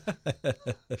Sally's.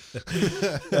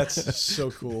 That's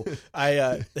so cool.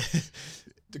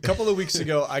 A couple of weeks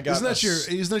ago, I got.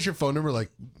 Isn't that your phone number, like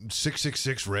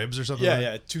 666 ribs or something? Yeah, like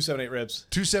yeah, 278 ribs.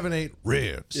 278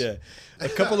 ribs. Yeah. A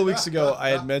couple of weeks ago, I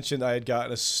had mentioned I had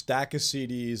gotten a stack of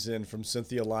CDs in from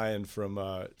Cynthia Lyon from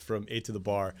 8 to the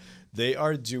Bar. They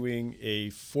are doing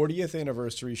a 40th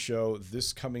anniversary show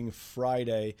this coming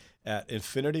Friday at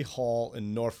Infinity Hall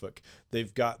in Norfolk.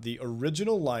 They've got the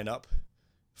original lineup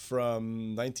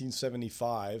from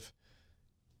 1975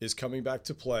 is coming back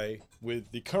to play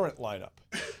with the current lineup.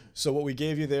 So what we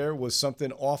gave you there was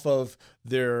something off of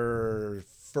their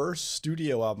first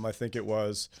studio album, I think it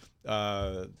was,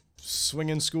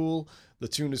 Swingin' School. The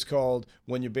tune is called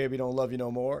When Your Baby Don't Love You No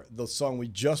More. The song we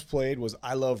just played was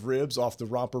I Love Ribs off the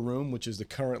Romper Room, which is the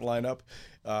current lineup.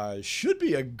 Should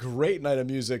be a great night of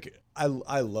music. I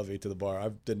love 8 to the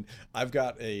Bar. I've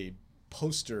got a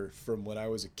poster from when I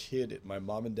was a kid at my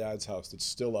mom and dad's house that's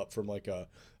still up from like a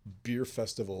beer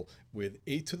festival with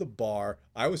 8 to the Bar.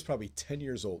 I was probably 10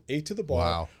 years old. 8 to the Bar,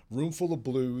 Wow. Room Full of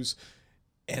Blues,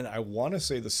 and I want to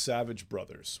say the Savage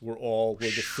Brothers were the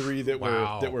three that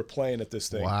Wow. were playing at this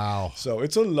thing. Wow. So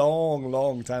it's a long,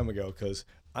 long time ago because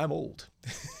I'm old.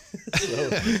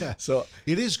 so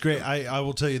it is great. I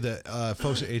will tell you that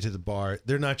folks at 8 to the Bar,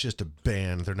 they're not just a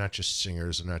band. They're not just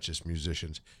singers. They're not just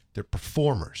musicians. They're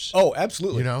performers. Oh,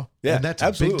 absolutely. You know? Yeah, and that's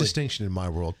absolutely. a big distinction in my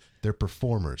world. They're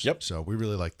performers. Yep. So we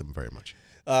really like them very much.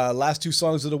 Last 2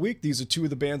 songs of the week. These are 2 of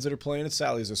the bands that are playing at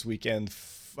Sally's this weekend.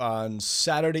 On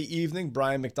Saturday evening,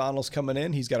 Brian McDonald's coming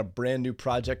in. He's got a brand new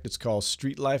project. It's called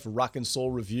Street Life Rock and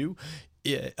Soul Review.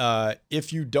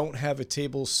 If you don't have a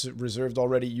table reserved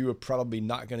already, you are probably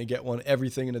not going to get one.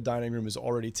 Everything in the dining room is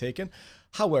already taken.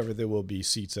 However, there will be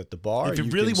seats at the bar. If you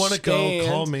really want to go,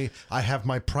 call me. I have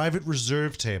my private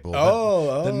reserve table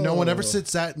that no one ever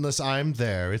sits at unless I'm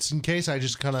there. It's in case I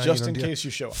just kind of in case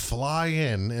you show up. Fly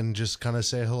in and just kind of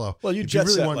say hello. Well, you If jet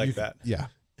really set want, like you, that. Yeah.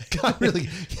 I'm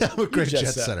a great jet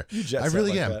setter. You jet I set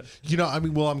really like am. that. You know, I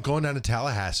mean, well, I'm going down to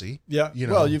Tallahassee. Yeah. You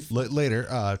know, Well, later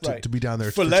right. to be down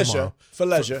there for leisure. tomorrow. For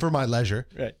leisure. For my leisure.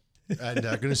 Right. And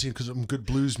going to see some good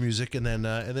blues music, and then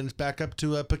it's back up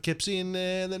to Poughkeepsie, and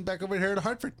then back over here to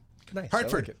Hartford. Nice.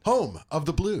 Hartford, I like it. home of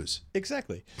the blues.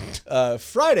 Exactly.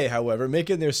 Friday, however,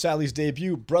 making their Sally's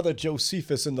debut, Brother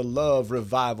Josephus and the Love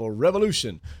Revival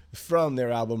Revolution. From their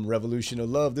album Revolution of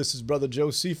Love, this is Brother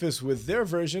Josephus with their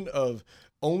version of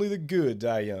Only the Good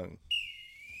Die Young.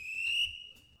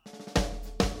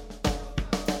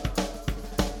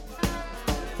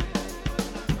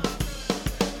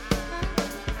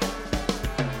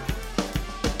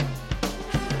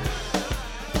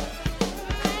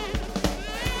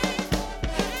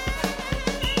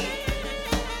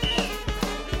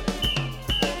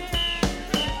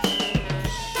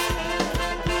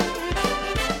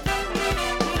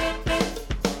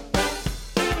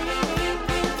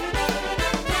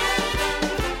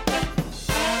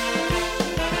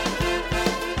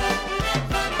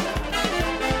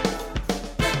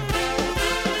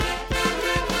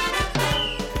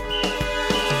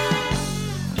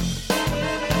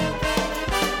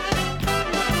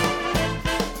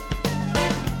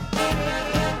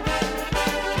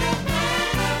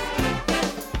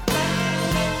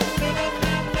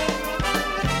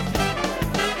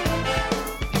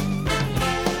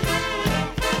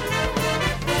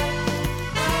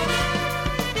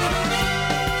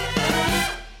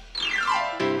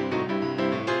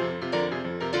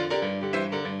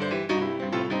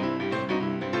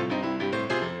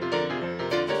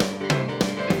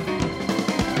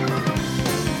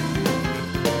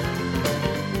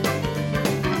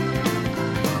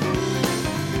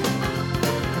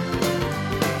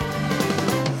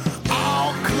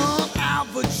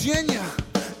 Virginia,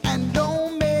 and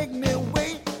don't make me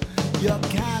wait. Your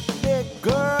Catholic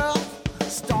girl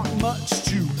start much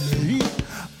too late.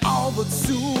 All but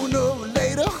sooner or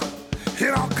later,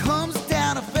 it all comes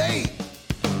down to fate.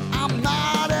 I'm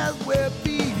not as well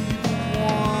be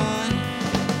one.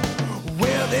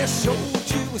 Well, they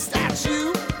showed you a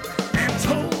statue and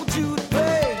told you to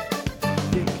pay.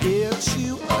 They gave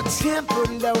you a temper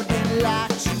load and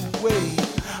locked you away.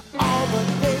 All but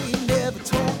they never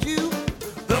told you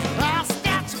the price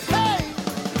that you pay.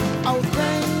 All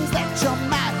things that you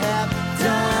might have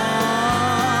done.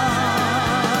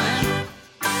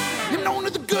 And only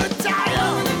the good die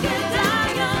young.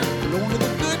 And only the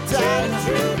good die young.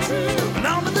 And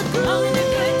only the good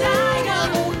die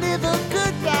young. Only the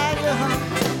good die young.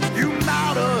 You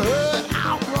might have heard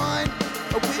outrun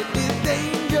with this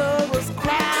dangerous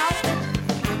crowd,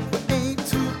 but ain't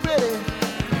too pretty,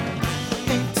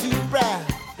 ain't too bright.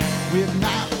 We'll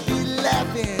not be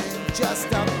laughing, just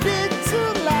a bit too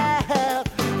loud,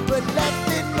 but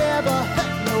laughing never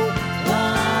hurt no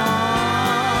one.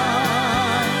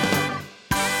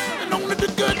 And only the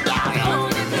good die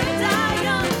young.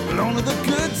 And only the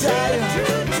good die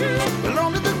young. And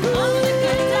only the good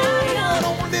die young.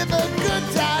 Only the good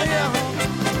die young.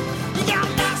 You got a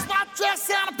nice white dress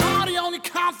and a party on your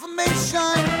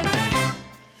confirmation.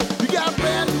 You got a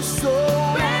brand new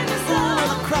soul,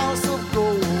 with a cross of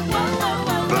gold.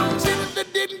 But you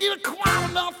didn't get quite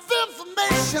enough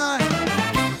information.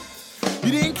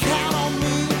 You didn't count on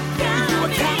me. You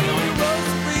were counting on your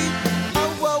rosary.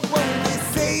 Oh, they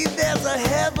say there's a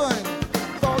heaven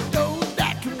for those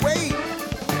that can wait.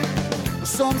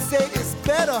 Some say it's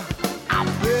better. I'm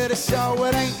pretty sure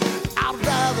it ain't. I'd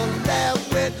rather laugh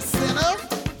with the sinner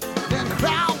than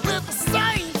cry with the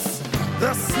saints.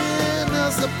 The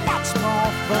sinners are much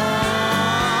more fun.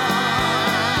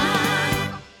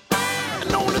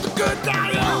 And only the good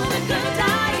die young. Only the good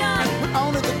die young.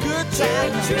 Only the good die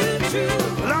young.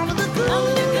 Belong to the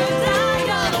good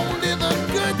diet. Only the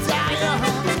good diet.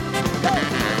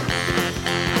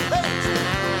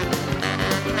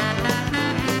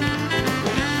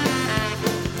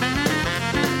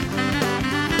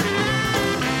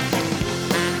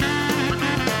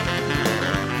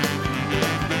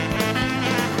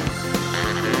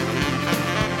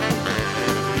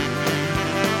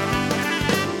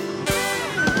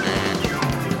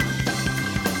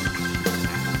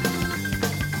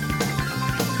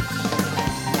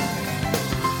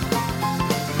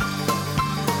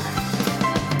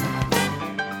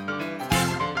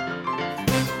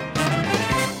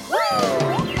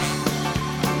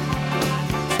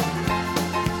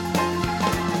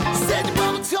 Said your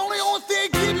mama Tony, only thing he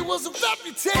gave me was a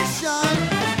reputation.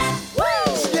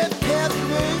 She didn't care for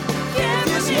me.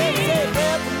 This she had to say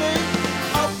care for me.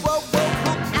 Oh, whoa, whoa,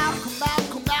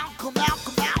 come out.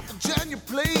 Virginia,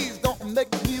 please don't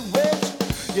make me rich.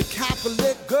 You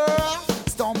Catholic girl,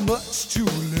 it's not much too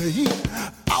late.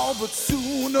 Oh, but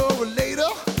sooner or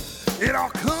later, it all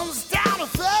comes down to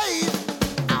faith.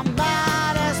 I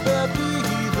might as well be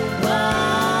the one.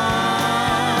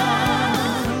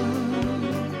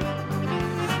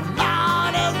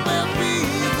 Might as well be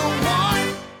the one.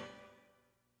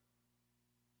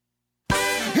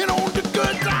 And on the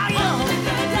good diet.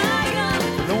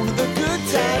 Belong to the good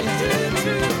diet.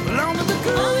 Belong to the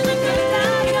good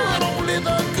diet. Only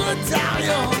the good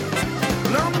diet.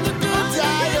 Belong to the good diet. Belong to the good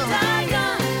diet.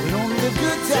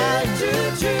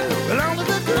 Belong to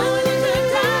the good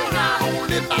diet.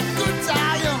 Only my good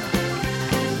diet.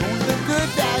 Belong to the good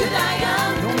diet.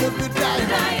 Belong to the good diet.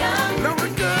 Belong to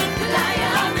the good diet.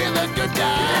 Only the good diet. Only good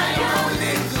diet. Only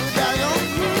the good diet.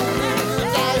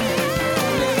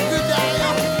 Only the good diet.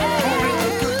 Only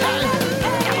the good diet.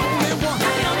 Only one.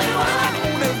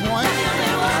 Only one. Only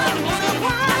one.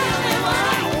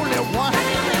 Only one. Only one.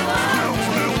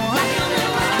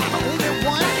 Only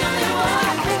one.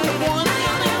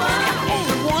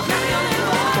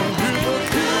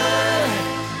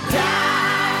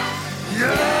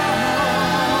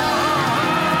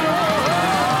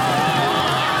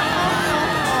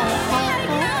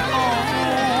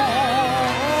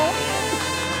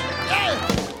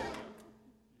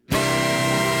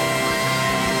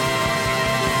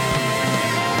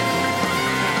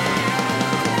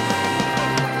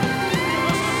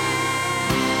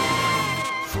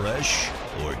 Fresh,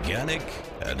 organic,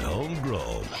 and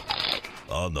homegrown.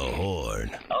 On the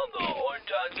Horn.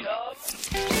 OnTheHorn.com.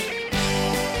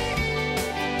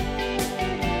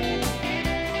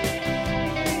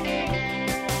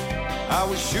 I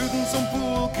was shooting some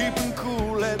pool, keeping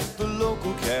cool at the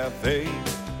local cafe.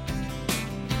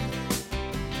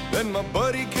 Then my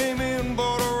buddy came in,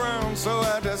 bought a round, so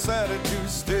I decided to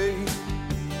stay.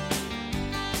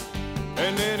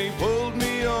 And then he pulled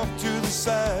me off to the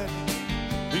side.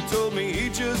 He told me he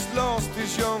just lost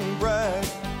his young bride.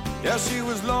 Yeah, she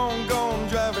was long gone,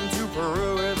 driving to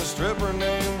Peru with a stripper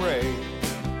named Ray.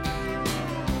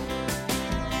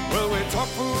 Well, we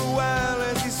talked for a while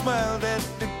as he smiled at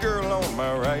the girl on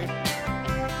my right.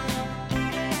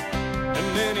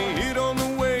 And then he hit on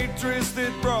the waitress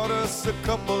that brought us a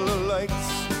couple of lights.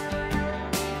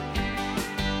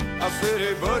 I said,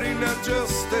 hey buddy, now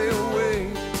just stay away.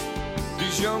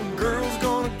 These young girls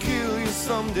gonna kill you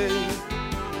someday.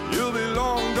 You'll be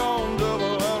long gone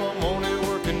double and I'm only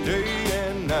working day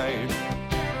and night.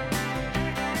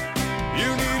 You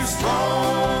need a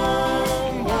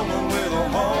strong woman with a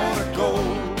heart of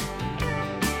gold,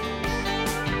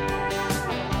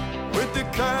 with the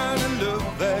kind of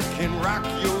love that can rock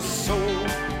your soul.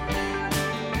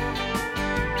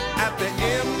 At the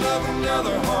end of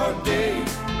another hard day,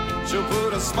 she'll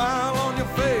put a smile on your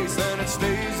face and it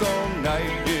stays all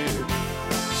night, yeah.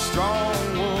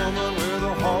 Strong woman with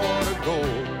a heart of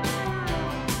gold.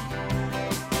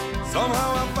 Somehow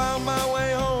I found my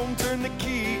way home, turned the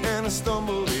key and I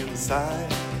stumbled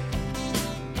inside.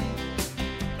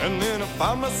 And then I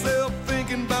found myself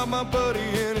thinking about my buddy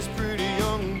and his pretty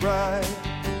young bride.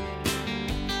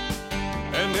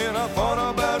 And then I thought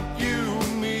about you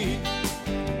and me.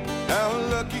 How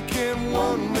lucky can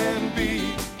one man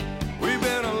be? We've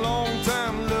been a long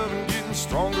time loving, getting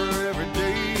stronger every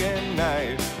day and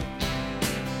night.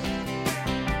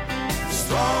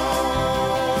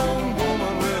 Strong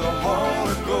woman with a heart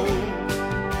of gold.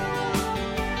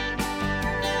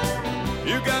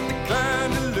 You got the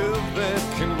kind of love that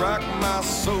can rock my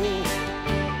soul.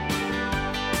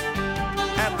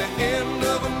 At the end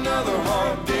of another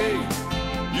hard day,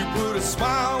 you put a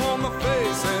smile on my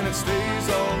face and it stays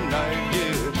all night,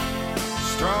 yeah.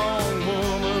 Strong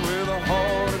woman with a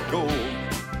heart of gold.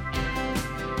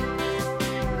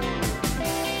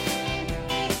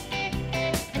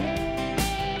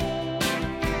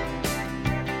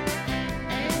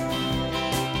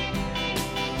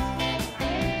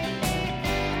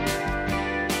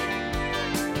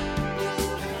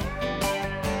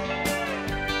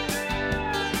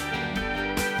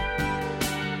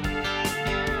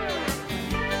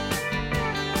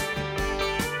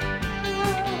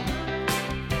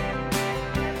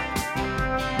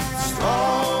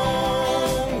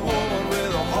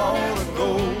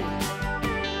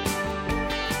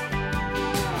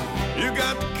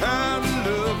 kind of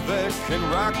love that can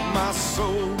rock my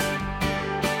soul.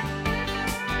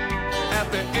 At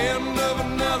the end of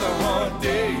another hard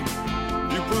day,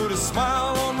 you put a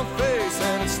smile on my face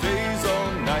and it stays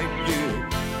all night, yeah.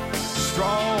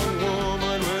 Strong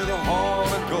woman with a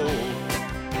heart of gold.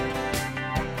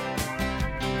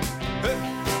 Hey.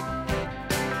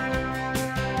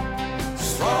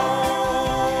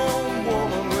 Strong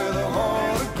woman with a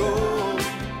heart of gold.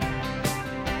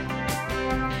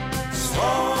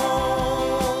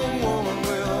 Strong woman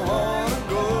with a heart of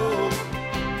gold.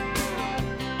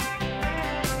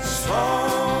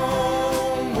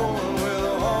 Strong woman with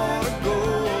a heart of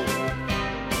gold.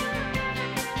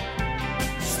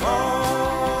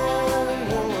 Strong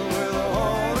woman with a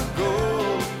heart of gold.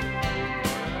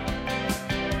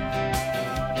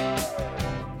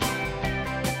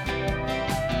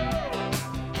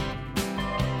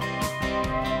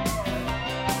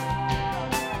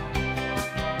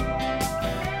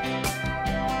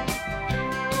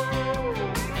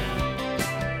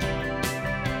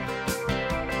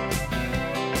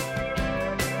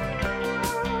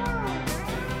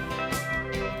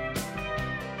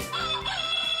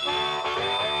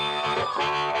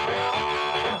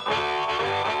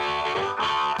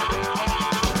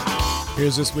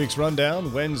 Here's this week's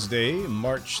rundown. Wednesday,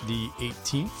 March the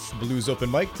 18th, Blues Open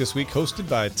Mic, this week hosted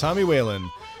by Tommy Whalen.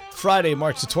 Friday,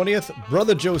 March the 20th,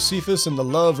 Brother Josephus and the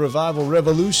Love Revival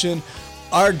Revolution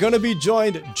are going to be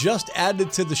joined, just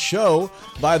added to the show,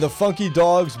 by the Funky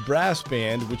Dogs Brass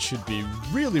Band, which should be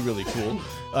really, really cool.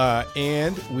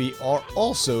 And we are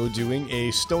also doing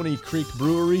a Stony Creek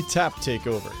Brewery tap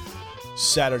takeover.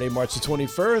 Saturday, March the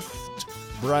 21st,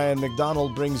 Brian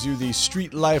McDonald brings you the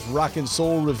Street Life Rock and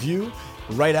Soul Review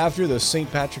right after the St.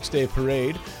 Patrick's Day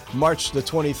Parade. March the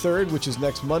 23rd, which is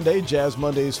next Monday, Jazz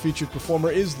Monday's featured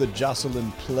performer is the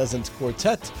Jocelyn Pleasant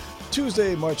Quartet.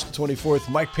 Tuesday, March the 24th,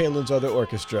 Mike Palin's Other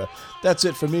Orchestra. That's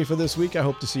it for me for this week. I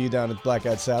hope to see you down at Black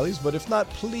Eyed Sally's, but if not,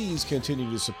 please continue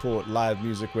to support live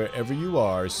music wherever you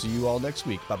are. See you all next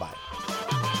week. Bye-bye.